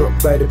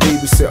 Dropped by the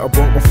babysitter,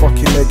 broke my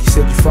fucking leg. He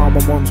said you found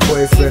my mum's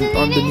boyfriend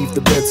underneath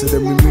the bed. So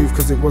then we moved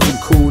cause it wasn't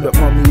cool that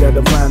mummy had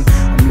a man.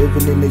 I'm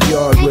living in the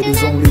yard where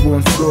there's only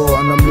one floor,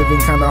 and I'm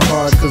living kinda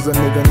hard cause the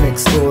nigga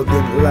next door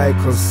didn't like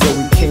us, so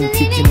he came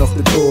kicking off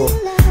the door.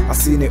 I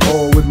seen it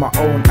all with my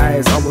own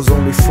eyes, I was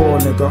only 4,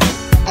 nigga.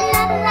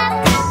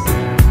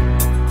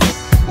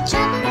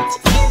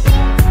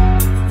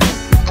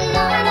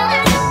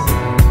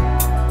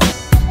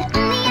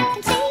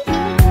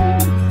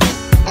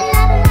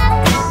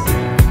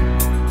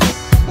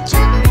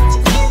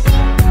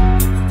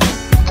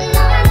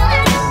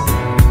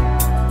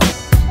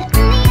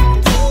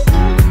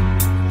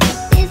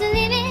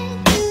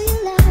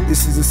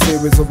 This is a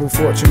series of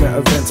unfortunate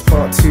events,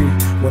 part 2.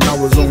 When I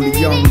was only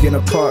young in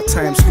a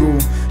part-time school,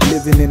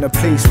 living in a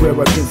place where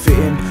I didn't fit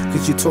in.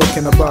 Cause you're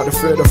talking about the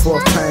 3rd or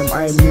 4th time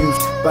I moved.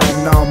 By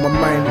now my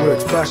mind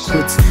works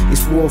backwards.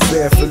 It's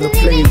warfare from the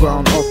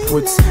playground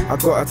upwards. I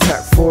got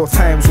attacked 4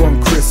 times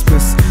one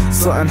Christmas.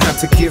 Something had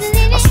to give,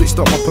 I switched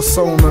up my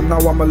persona, now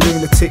I'm a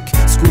lunatic.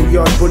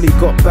 Schoolyard bully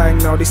got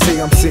banged, now they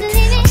say I'm sick.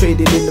 I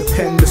traded in the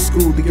pen, the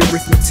school, the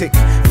arithmetic,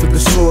 for the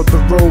sword, the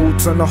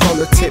roads and the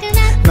hollow tip.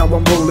 Now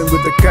I'm rolling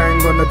with the gang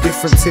on a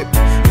different tip,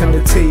 and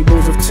the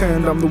tables have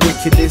turned, I'm the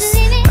wickedest.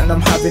 And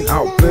I'm having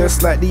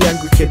outbursts like the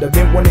angry kid, I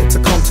didn't want it to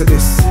come to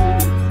this.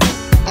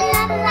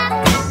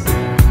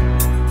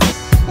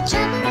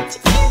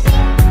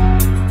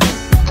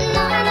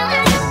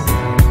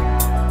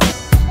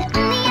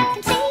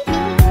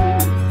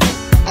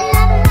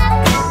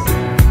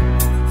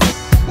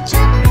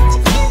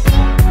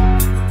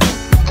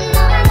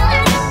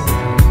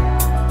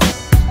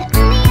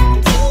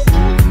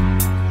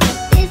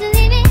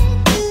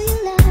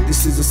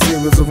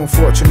 Of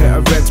unfortunate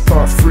events,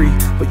 part 3.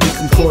 But you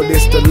can call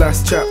this the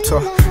last chapter,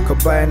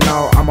 cause by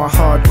now I'm a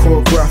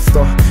hardcore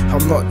grafter.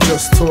 I'm not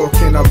just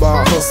talking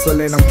about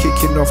hustling, I'm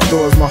kicking off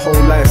doors, my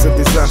whole life's a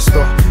disaster.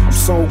 I'm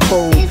so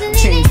cold,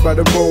 changed by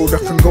the road, I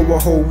can go a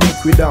whole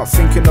week without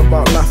thinking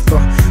about laughter.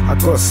 I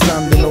got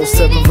slammed in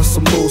 07 for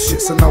some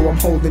bullshit, so now I'm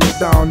holding it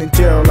down in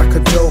jail like a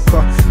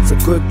joker. It's a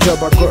good job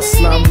I got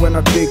slammed when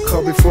I did,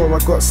 cause before I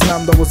got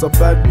slammed I was a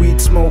bad weed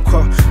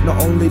smoker.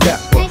 Not only that,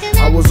 but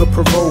I was a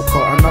provoker,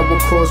 and I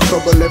would cause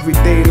trouble every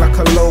day like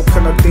a local,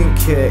 and I didn't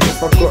care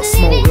if I got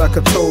smoked like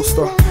a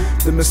toaster.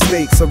 The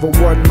mistakes of a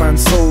one-man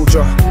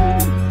soldier.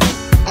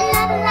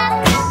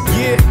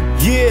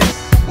 Yeah.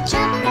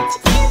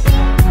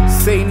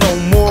 Say no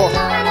more.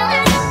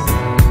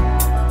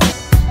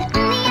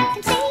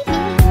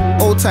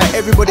 Hold tight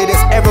everybody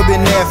that's ever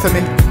been there for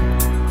me.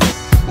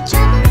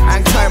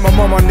 Hang tight my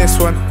mum on this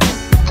one.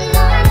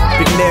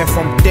 Been there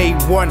from day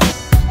 1.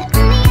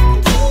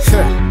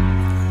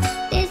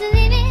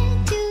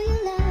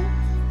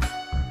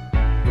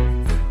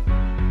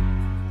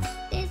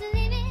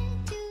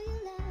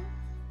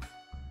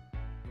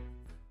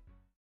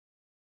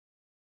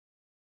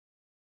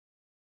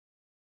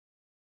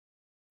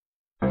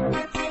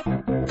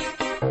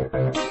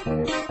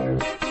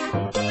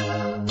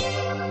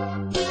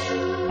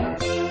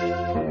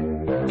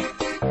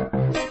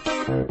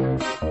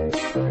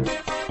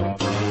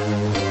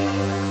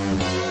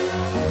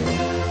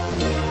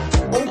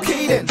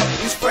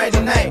 It's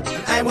Friday night,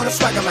 and I'm on a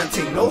Swagga man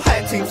ting. No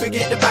hype ting,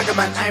 forget the bagger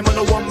man. I'm on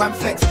a one-man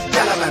flex,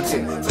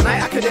 gallivanting.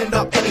 Tonight I could end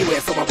up anywhere,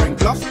 so I bring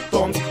gloss,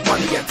 bombs,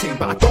 money and ting.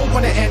 But I don't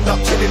wanna end up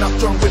chilling up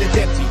drunk with a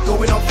deadbeat,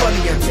 going on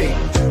funny and ting.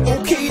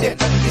 Okay then,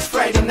 it's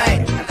Friday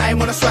night, and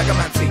I'm on a Swagga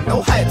man ting.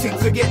 No hype ting,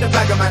 forget the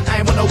bagger man.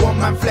 I'm on a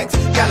one-man flex,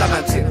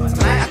 gallivanting.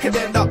 Tonight I could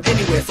end up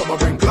anywhere, so I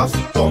bring gloss,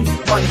 bombs,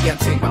 money and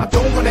ting. But I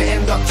don't wanna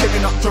end up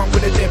chilling up drunk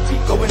with a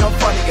deadbeat, going on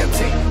funny and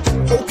ting.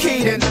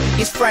 Okay then,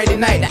 it's Friday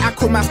night, the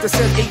Aquamaster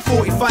says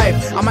 8:45.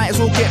 I might as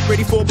well get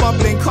ready for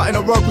bubbling, cutting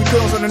a rug with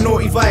girls on a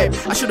naughty vibe.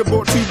 I should've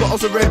brought 2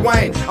 bottles of red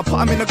wine. I put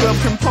them in a glove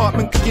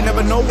compartment, cause you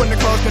never know when the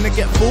car's gonna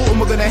get full, and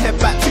we're gonna head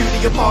back to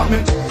the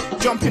apartment.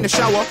 Jump in the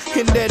shower,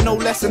 in there no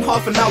less than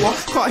half an hour.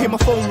 Can't hear my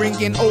phone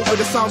ringing over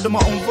the sound of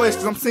my own voice,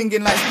 cause I'm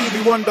singing like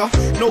Stevie Wonder.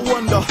 No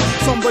wonder,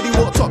 somebody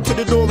walked up to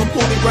the door and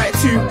pulled it right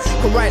too.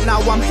 Cause right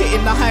now I'm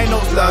hitting the high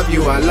notes. Love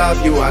you, I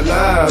love you, I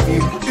love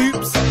you.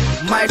 Oops.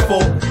 my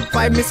fault.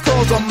 5 missed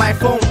calls on my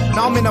phone.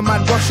 Now I'm in a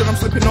mad rush and I'm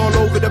slipping all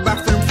over the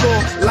bathroom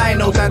floor.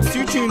 Lionel dance,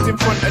 2 tunes in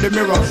front of the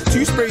mirror,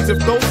 2 sprays of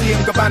Dolce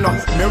and Gabbana.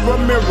 Mirror,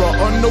 mirror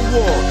on the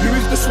wall, who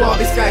is the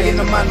smartest guy in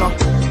the manor?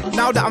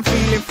 Now that I'm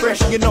feeling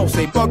fresh, you know,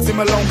 say Bugzy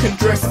Malone can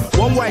dress.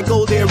 1 white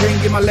gold earring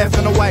in my left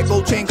and a white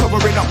gold chain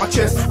covering up my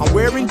chest. I'm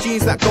wearing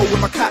jeans that go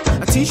with my cap,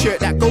 a t-shirt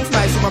that goes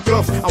nice with my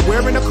gloves. I'm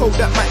wearing a coat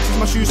that matches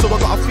my shoes, so I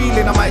got a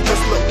feeling I might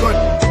just look good.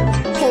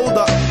 Hold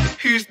up,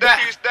 who's that?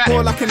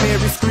 All I can hear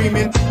is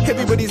screaming.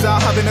 Everybody's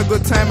out having a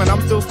good time and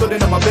I'm still stood in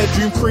my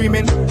bedroom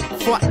creaming.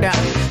 Fuck that,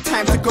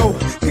 time to go.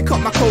 Pick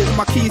up my coat and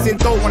my keys in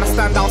dough when I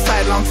stand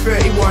outside lounge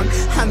 31.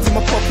 Hands in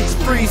my pockets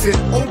freezing.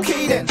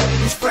 Okay then,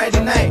 it's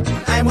Friday night.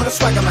 I'm on a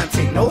Swagga man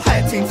ting, no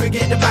hype ting,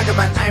 forget the bagger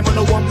man. I'm on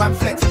a 1-man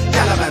flex,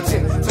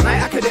 gallivanting.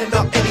 Tonight I could end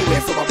up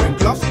anywhere, so I bring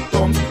gloves,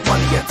 thumbs,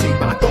 money and ting.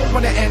 But I don't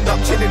wanna end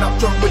up chilling up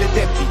drunk with a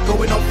deadbeat,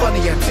 going on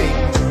funny and ting.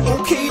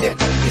 Okay then,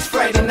 it's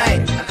Friday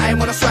night and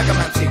I'm on a Swagga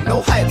man ting,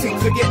 no hype ting,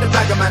 forget the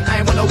bagger man.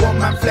 I'm on a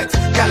 1-man flex,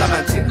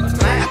 gallivanting.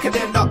 Tonight I could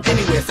end up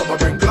anywhere, so I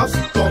bring gloves,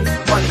 thumbs,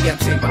 money and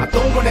ting. But I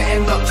don't wanna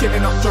end up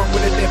chilling up drunk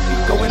with a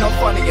deadbeat, going on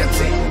funny and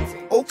ting.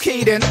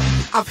 Okay then,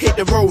 I've hit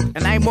the road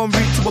and I'm en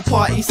route to a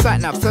party.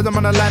 Sat-nav said I'm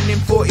on a landing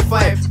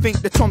 45.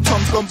 Think the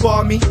tom-tom's gon'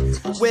 bar me.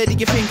 Where do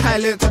you think I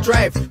learned to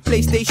drive?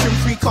 PlayStation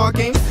 3 car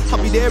games?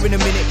 I'll be there in a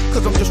minute,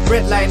 cause I'm just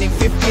redlining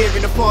 5th gear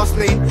in the fast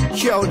lane.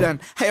 Yo then,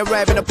 I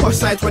arrive in the posh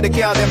sides where the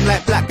girl them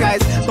like black guys.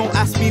 Don't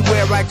ask me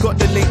where I got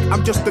the link,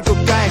 I'm just a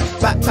good guy.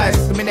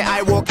 Baptized the minute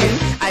I walk in.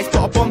 I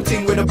got a bomb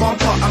ting with a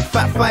bumper and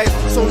fat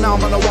thighs. So now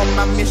I'm on a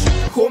 1-man mission.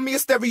 Call me a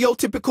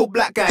stereotypical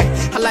black guy.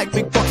 I like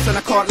big bucks and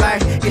I can't lie.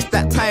 It's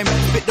that time,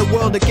 spit the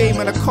world a game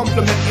and a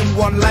compliment in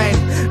 1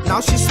 line. Now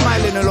she's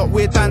smiling a lot,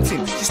 we're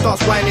dancing. She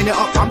starts winding it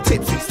up, I'm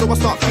tipsy, so I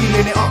start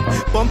feeling it up.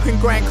 Bump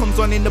and grind comes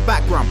on in the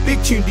background.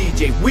 Big tune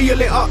DJ, wheel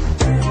it up.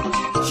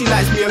 She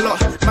likes me a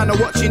lot, man are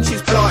watching,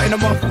 she's blotting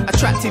them off.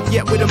 Attractive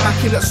yet with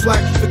immaculate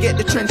swag, forget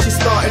the trend, she's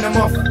starting them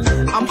off.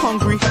 I'm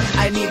hungry,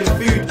 I need a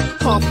food,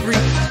 half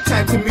free,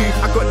 time to move.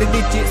 I got the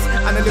digits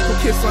and a little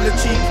kiss on the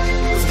cheek,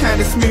 it was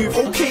kinda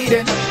smooth. Okay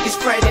then, it's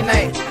Friday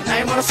night and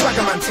I'm on a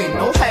Swagga man ting,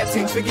 no hype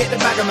ting, forget the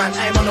bagger man.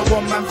 I'm on a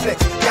 1-man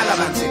flex,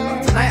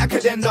 gallivanting. Tonight I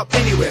could end up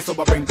anywhere, so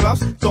I bring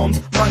gloves,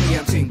 thumbs, money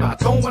and ting.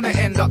 But I don't wanna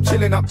end up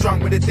chilling up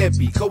drunk with a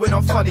deadbeat, going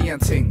on funny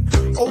and ting.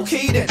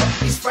 Okay then,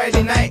 it's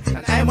Friday night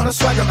and I'm on a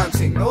Swagga man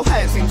ting, no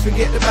hype ting,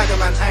 forget the bagger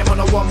man. I'm on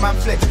a 1-man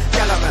flex,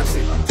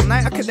 gallivanting.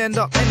 Tonight I could end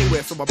up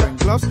anywhere, so I bring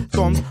gloves,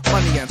 thumbs,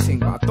 money and ting.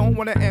 But I don't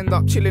wanna end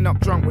up chilling up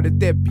drunk with a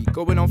deadbeat,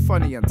 going on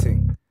funny and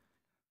ting.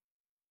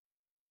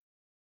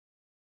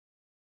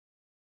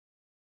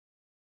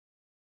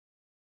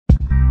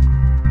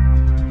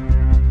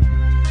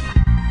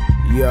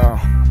 Yo,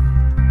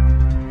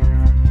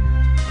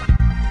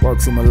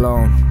 Bugzy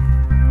Malone,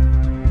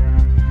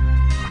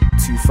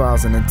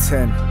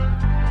 2010,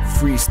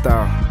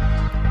 freestyle.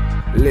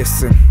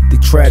 Listen, they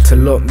tried to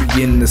lock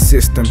me in the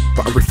system,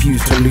 but I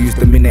refuse to lose.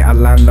 The minute I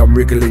land, I'm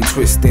wriggling,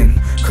 twisting,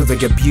 cause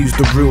I abuse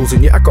the rules.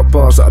 And yeah, I got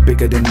bars that are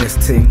bigger than this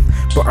thing,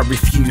 but I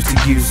refuse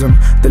to use them.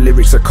 The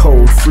lyrics are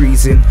cold,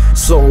 freezing.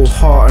 Soul,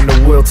 heart and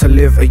the will to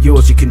live are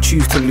yours, you can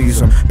choose to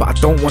lose them. But I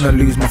don't wanna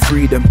lose my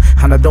freedom,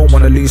 and I don't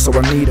wanna lose, so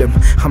I need them.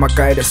 I'm a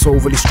guy that's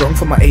overly strong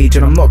for my age,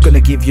 and I'm not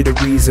gonna give you the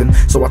reason.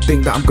 So I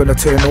think that I'm gonna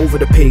turn over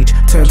the page,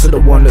 turn to the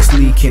one that's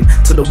leaking,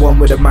 to the one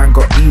where the man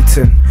got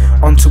eaten.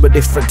 Onto a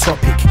different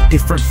topic,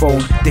 different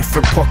phone,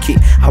 different pocket.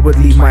 I would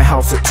leave my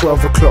house at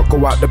 12 o'clock,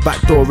 go out the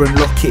back door and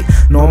lock it.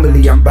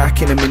 Normally I'm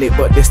back in a minute,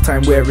 but this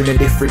time wearing a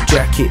different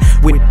jacket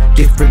with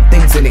different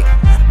things in it.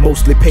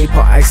 Mostly paper,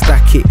 I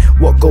stack it.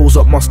 What goes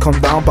up must come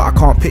down, but I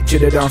can't picture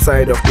the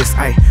downside of this.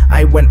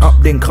 I went up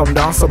then come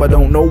down, so I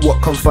don't know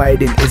what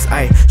confiding is.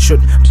 I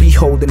should be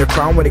holding the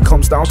crown when it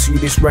comes down to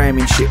this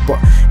rhyming shit, but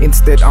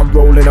instead I'm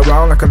rolling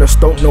around like I just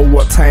don't know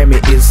what time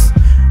it is.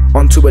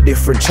 Onto a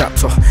different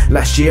chapter.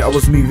 Last year I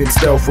was moving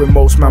stealth when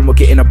most man were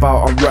getting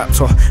about on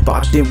Raptor, but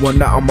I didn't want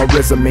that on my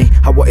resume.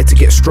 I wanted to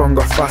get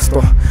stronger, faster.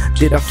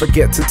 Did I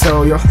forget to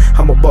tell ya?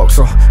 I'm a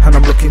boxer and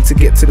I'm looking to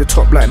get to the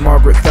top like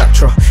Margaret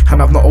Thatcher.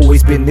 And I've not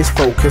always been this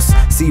focused.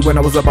 See, when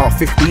I was about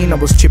 15 I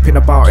was chipping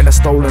about in a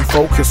stolen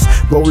Focus,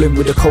 rolling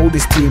with the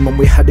coldest team, and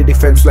we had a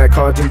defense like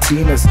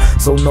Argentina's,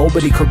 so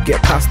nobody could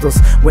get past us.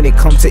 When it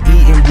come to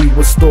eating we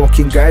were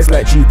stalking guys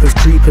like Jeepers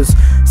Creepers.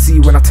 See,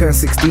 when I turned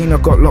 16 I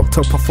got locked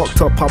up, I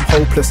fucked up, I'm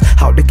hopeless.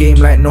 Out the game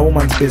like no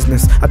man's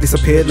business, I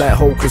disappeared like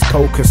hocus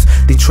pocus.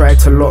 They tried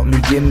to lock me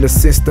in the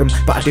system,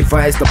 but I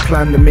devised a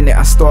plan the minute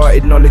I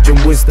started knowledge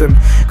and wisdom.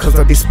 Cause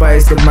I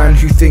despise the man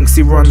who thinks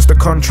he runs the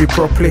country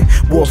properly.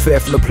 Warfare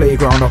from the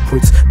playground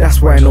upwards,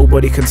 that's why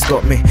nobody can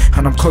stop me,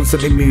 and I'm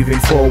constantly moving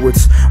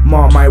forwards.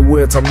 Mark my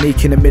words, I'm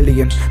making $1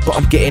 million, but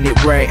I'm getting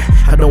it right.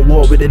 I don't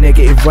walk with a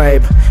negative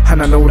vibe,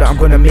 and I know that I'm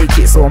gonna make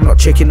it, so I'm not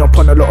checking up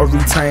on a lot of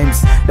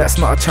retimes. That's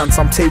not a chance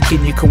I'm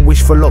taking. You can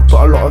wish for luck,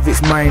 but a lot of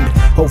it's mind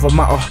over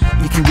matter.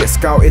 You can get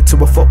scouted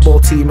to a football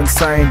team and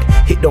signed,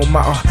 it don't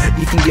matter.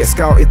 You can get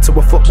scouted to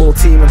a football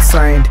team and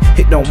signed,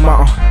 it don't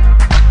matter.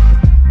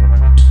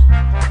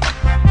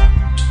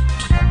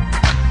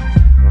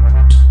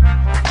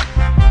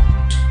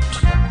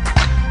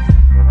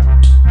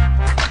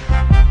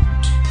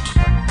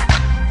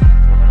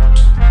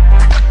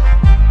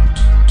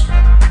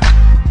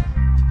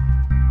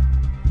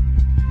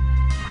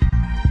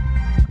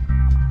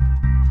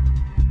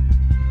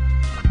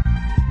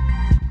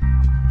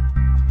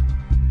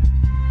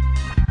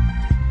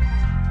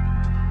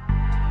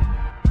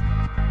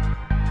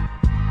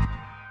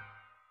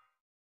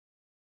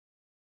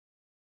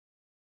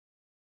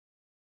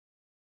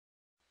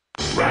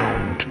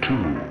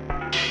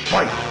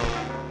 Fight!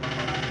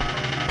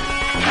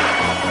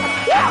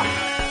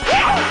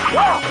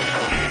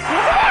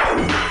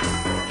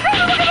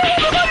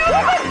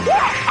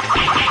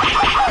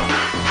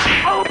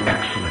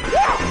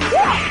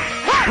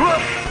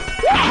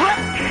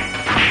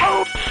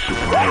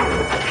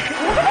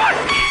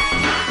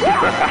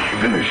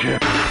 Finish him.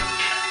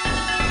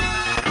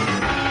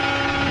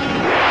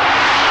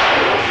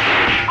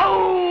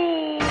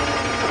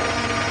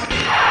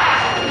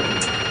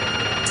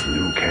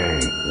 Liu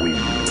Kang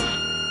wins.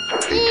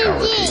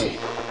 Fatality.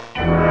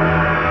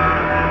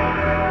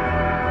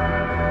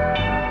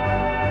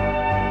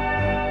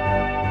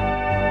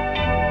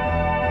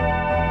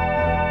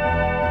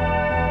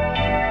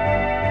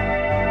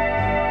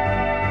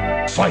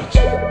 Fight!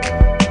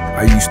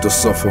 I used to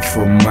suffer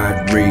from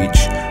mad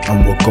rage,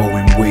 and we're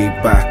going way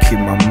back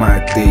in my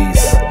mad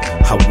days.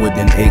 I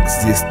wouldn't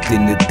exist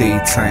in the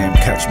daytime,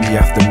 catch me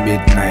after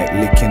midnight,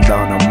 licking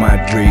down a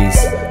mad rays.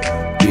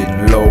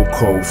 Been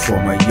loco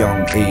from a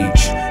young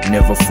age,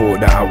 never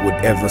thought that I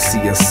would ever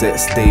see a set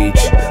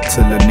stage,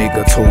 till a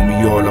nigga told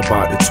me all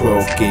about the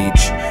 12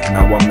 gauge.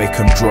 Now I make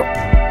 'em drop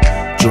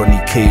Johnny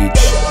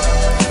Cage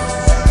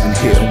and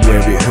hit 'em where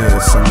it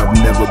hurts. And I've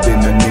never been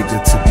a nigga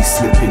to be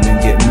slipping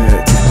and get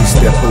murked. If we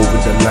step over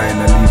the line,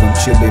 I leave 'em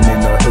chilling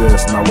in a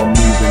hearse. Now I'm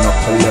moving up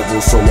a level,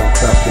 so I'm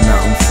clapping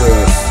at 'em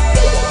first,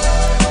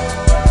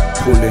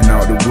 pulling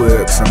out the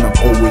works. And I've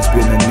always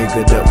been a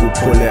nigga that will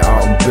pull it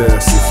out and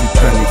burst. If he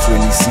panics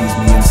when he sees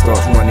me and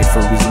starts running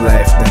for his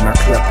life, then I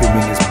clap him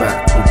in his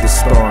back with the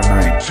star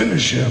nine.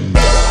 Finish him.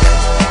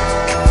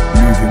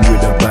 Moving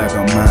with a bag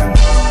of man,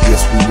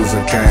 yes we was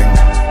a gang,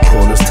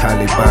 call us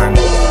Taliban.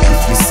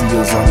 If you see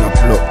us on the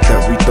block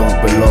that we don't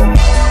belong,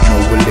 no,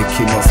 we're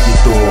licking off your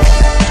door.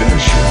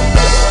 Finish him.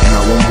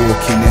 Now I'm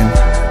walking in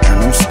and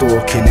I'm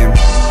stalking him.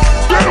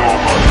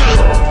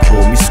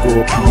 Call me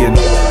Scorpion,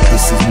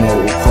 this is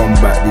Mortal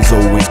Kombat, there's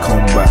always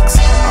comebacks.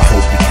 I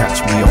hope you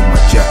catch me on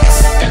my jacks.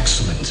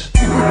 Excellent.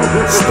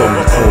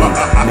 Stone cold,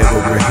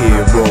 never a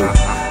hero.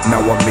 Now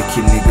I'm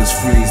making niggas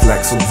freeze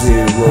like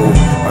Sub-Zero.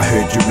 I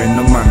heard you're in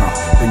the manor,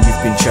 then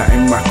you've been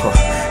chatting macca.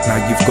 Now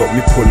you've got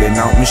me pulling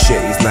out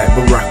machetes like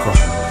Baraka.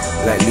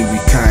 Like Louis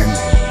Kang,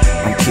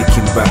 I'm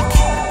kicking back,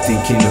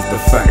 thinking of the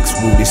facts.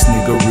 Will this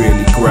nigga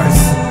really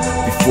grasp?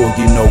 Before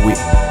you know it,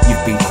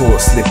 you've been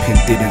caught slipping,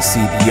 didn't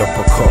see the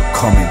uppercut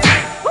coming.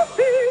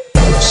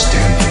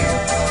 Outstanding.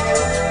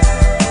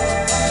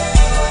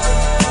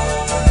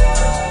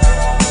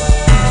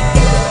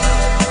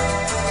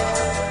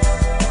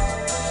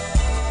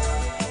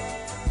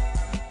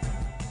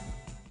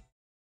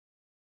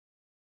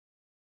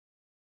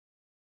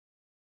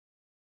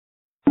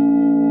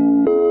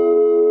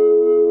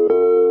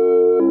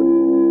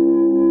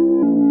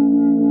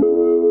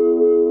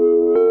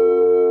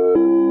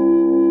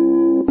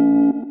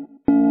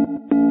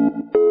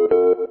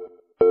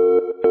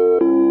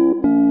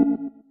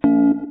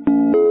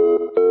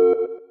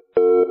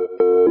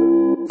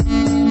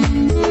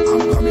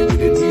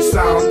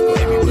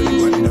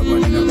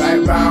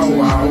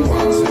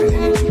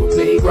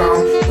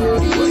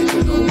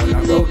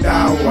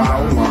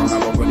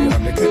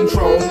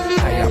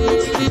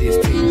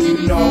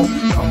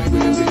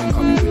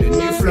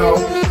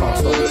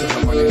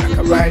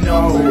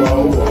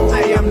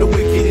 I am the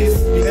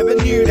wickedest. You never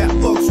knew that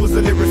Box was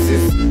a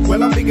lyricist.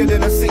 Well, I'm bigger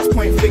than a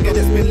 6-point figure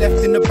that's been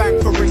left in the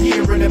bank for a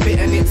year and a bit,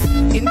 and its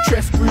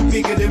interest grew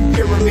bigger than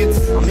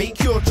pyramids. I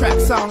make your track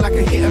sound like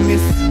a hit and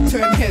miss.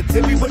 Turn heads,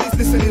 everybody's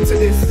listening to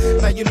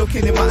this. Now you're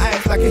looking in my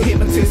eyes like a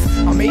hypnotist.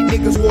 I made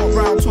niggas walk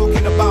around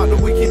talking about the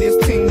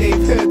wickedest thing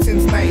they've heard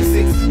since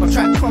 96. My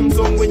track comes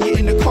on when you're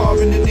in the car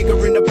and the nigga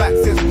in the back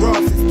says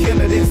brass is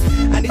killer this.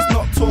 And he's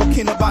not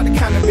talking about the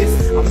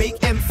cannabis. I make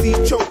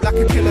MCs choke like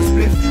a killer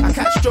spliff. I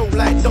catch joke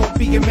like don't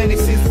be a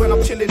menaces when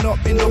I'm chilling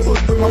up in the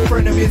hood with my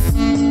frenemies.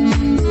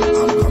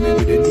 I'm coming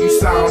with a new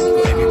sound,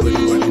 got everybody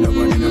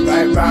running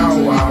right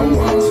round, wow,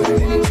 wow.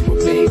 Turning into a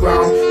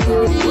playground,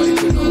 nobody wanted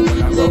to know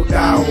when I wrote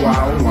down,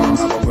 wow, wow.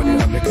 Now I got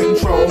it under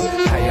control,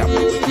 I am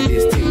the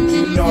wickedest thing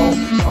you know.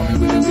 Coming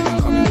with a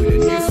rhythm, coming with a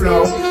new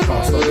flow.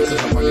 Can't stop it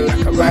cause I'm running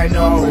like a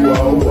rhino,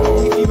 whoa,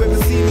 whoa. If you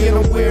ever see me and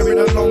I'm wearing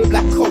a long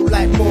black coat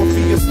like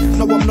Morpheus,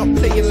 no I'm not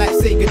playing like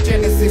Sega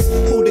Genesis.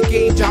 Pull the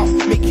gauge out,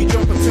 make you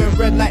jump and turn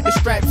red like the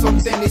stripes on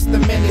Dennis the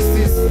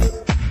Menaces.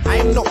 I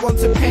am not one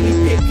to penny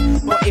pick,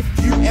 but if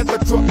you ever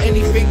drop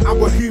anything, I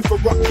will hoover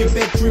up your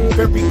bedroom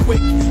very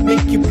quick.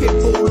 Make your pit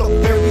bull up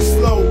very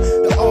slow.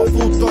 The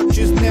Artful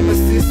Dodger's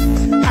nemesis,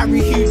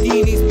 Harry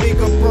Houdini's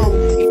bigger bro.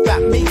 If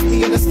that makes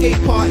me an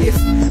escape artist,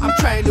 I'm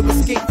trying to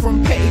escape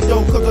from petty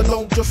dough, cause I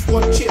don't just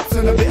want chips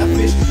and a bit of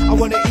fish. I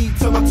wanna eat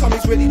till my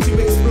tummy's ready to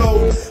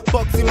explode.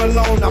 Bugzy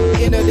Malone, I'm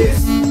into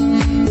this.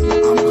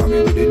 I'm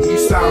coming with a new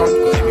sound,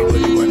 got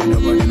everybody running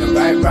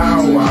right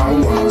round, wow,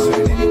 wow.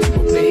 Turning into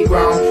a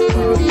playground,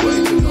 nobody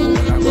wanted to know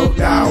when I wrote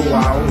down,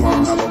 wow,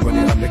 wow. Now I got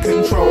it under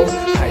control,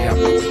 I am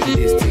the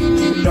wickedest thing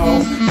you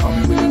know.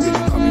 Coming with a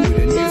rhythm, coming with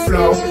a new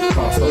flow.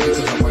 Can't stop it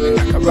cause I'm running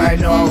like a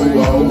rhino,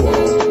 whoa, whoa.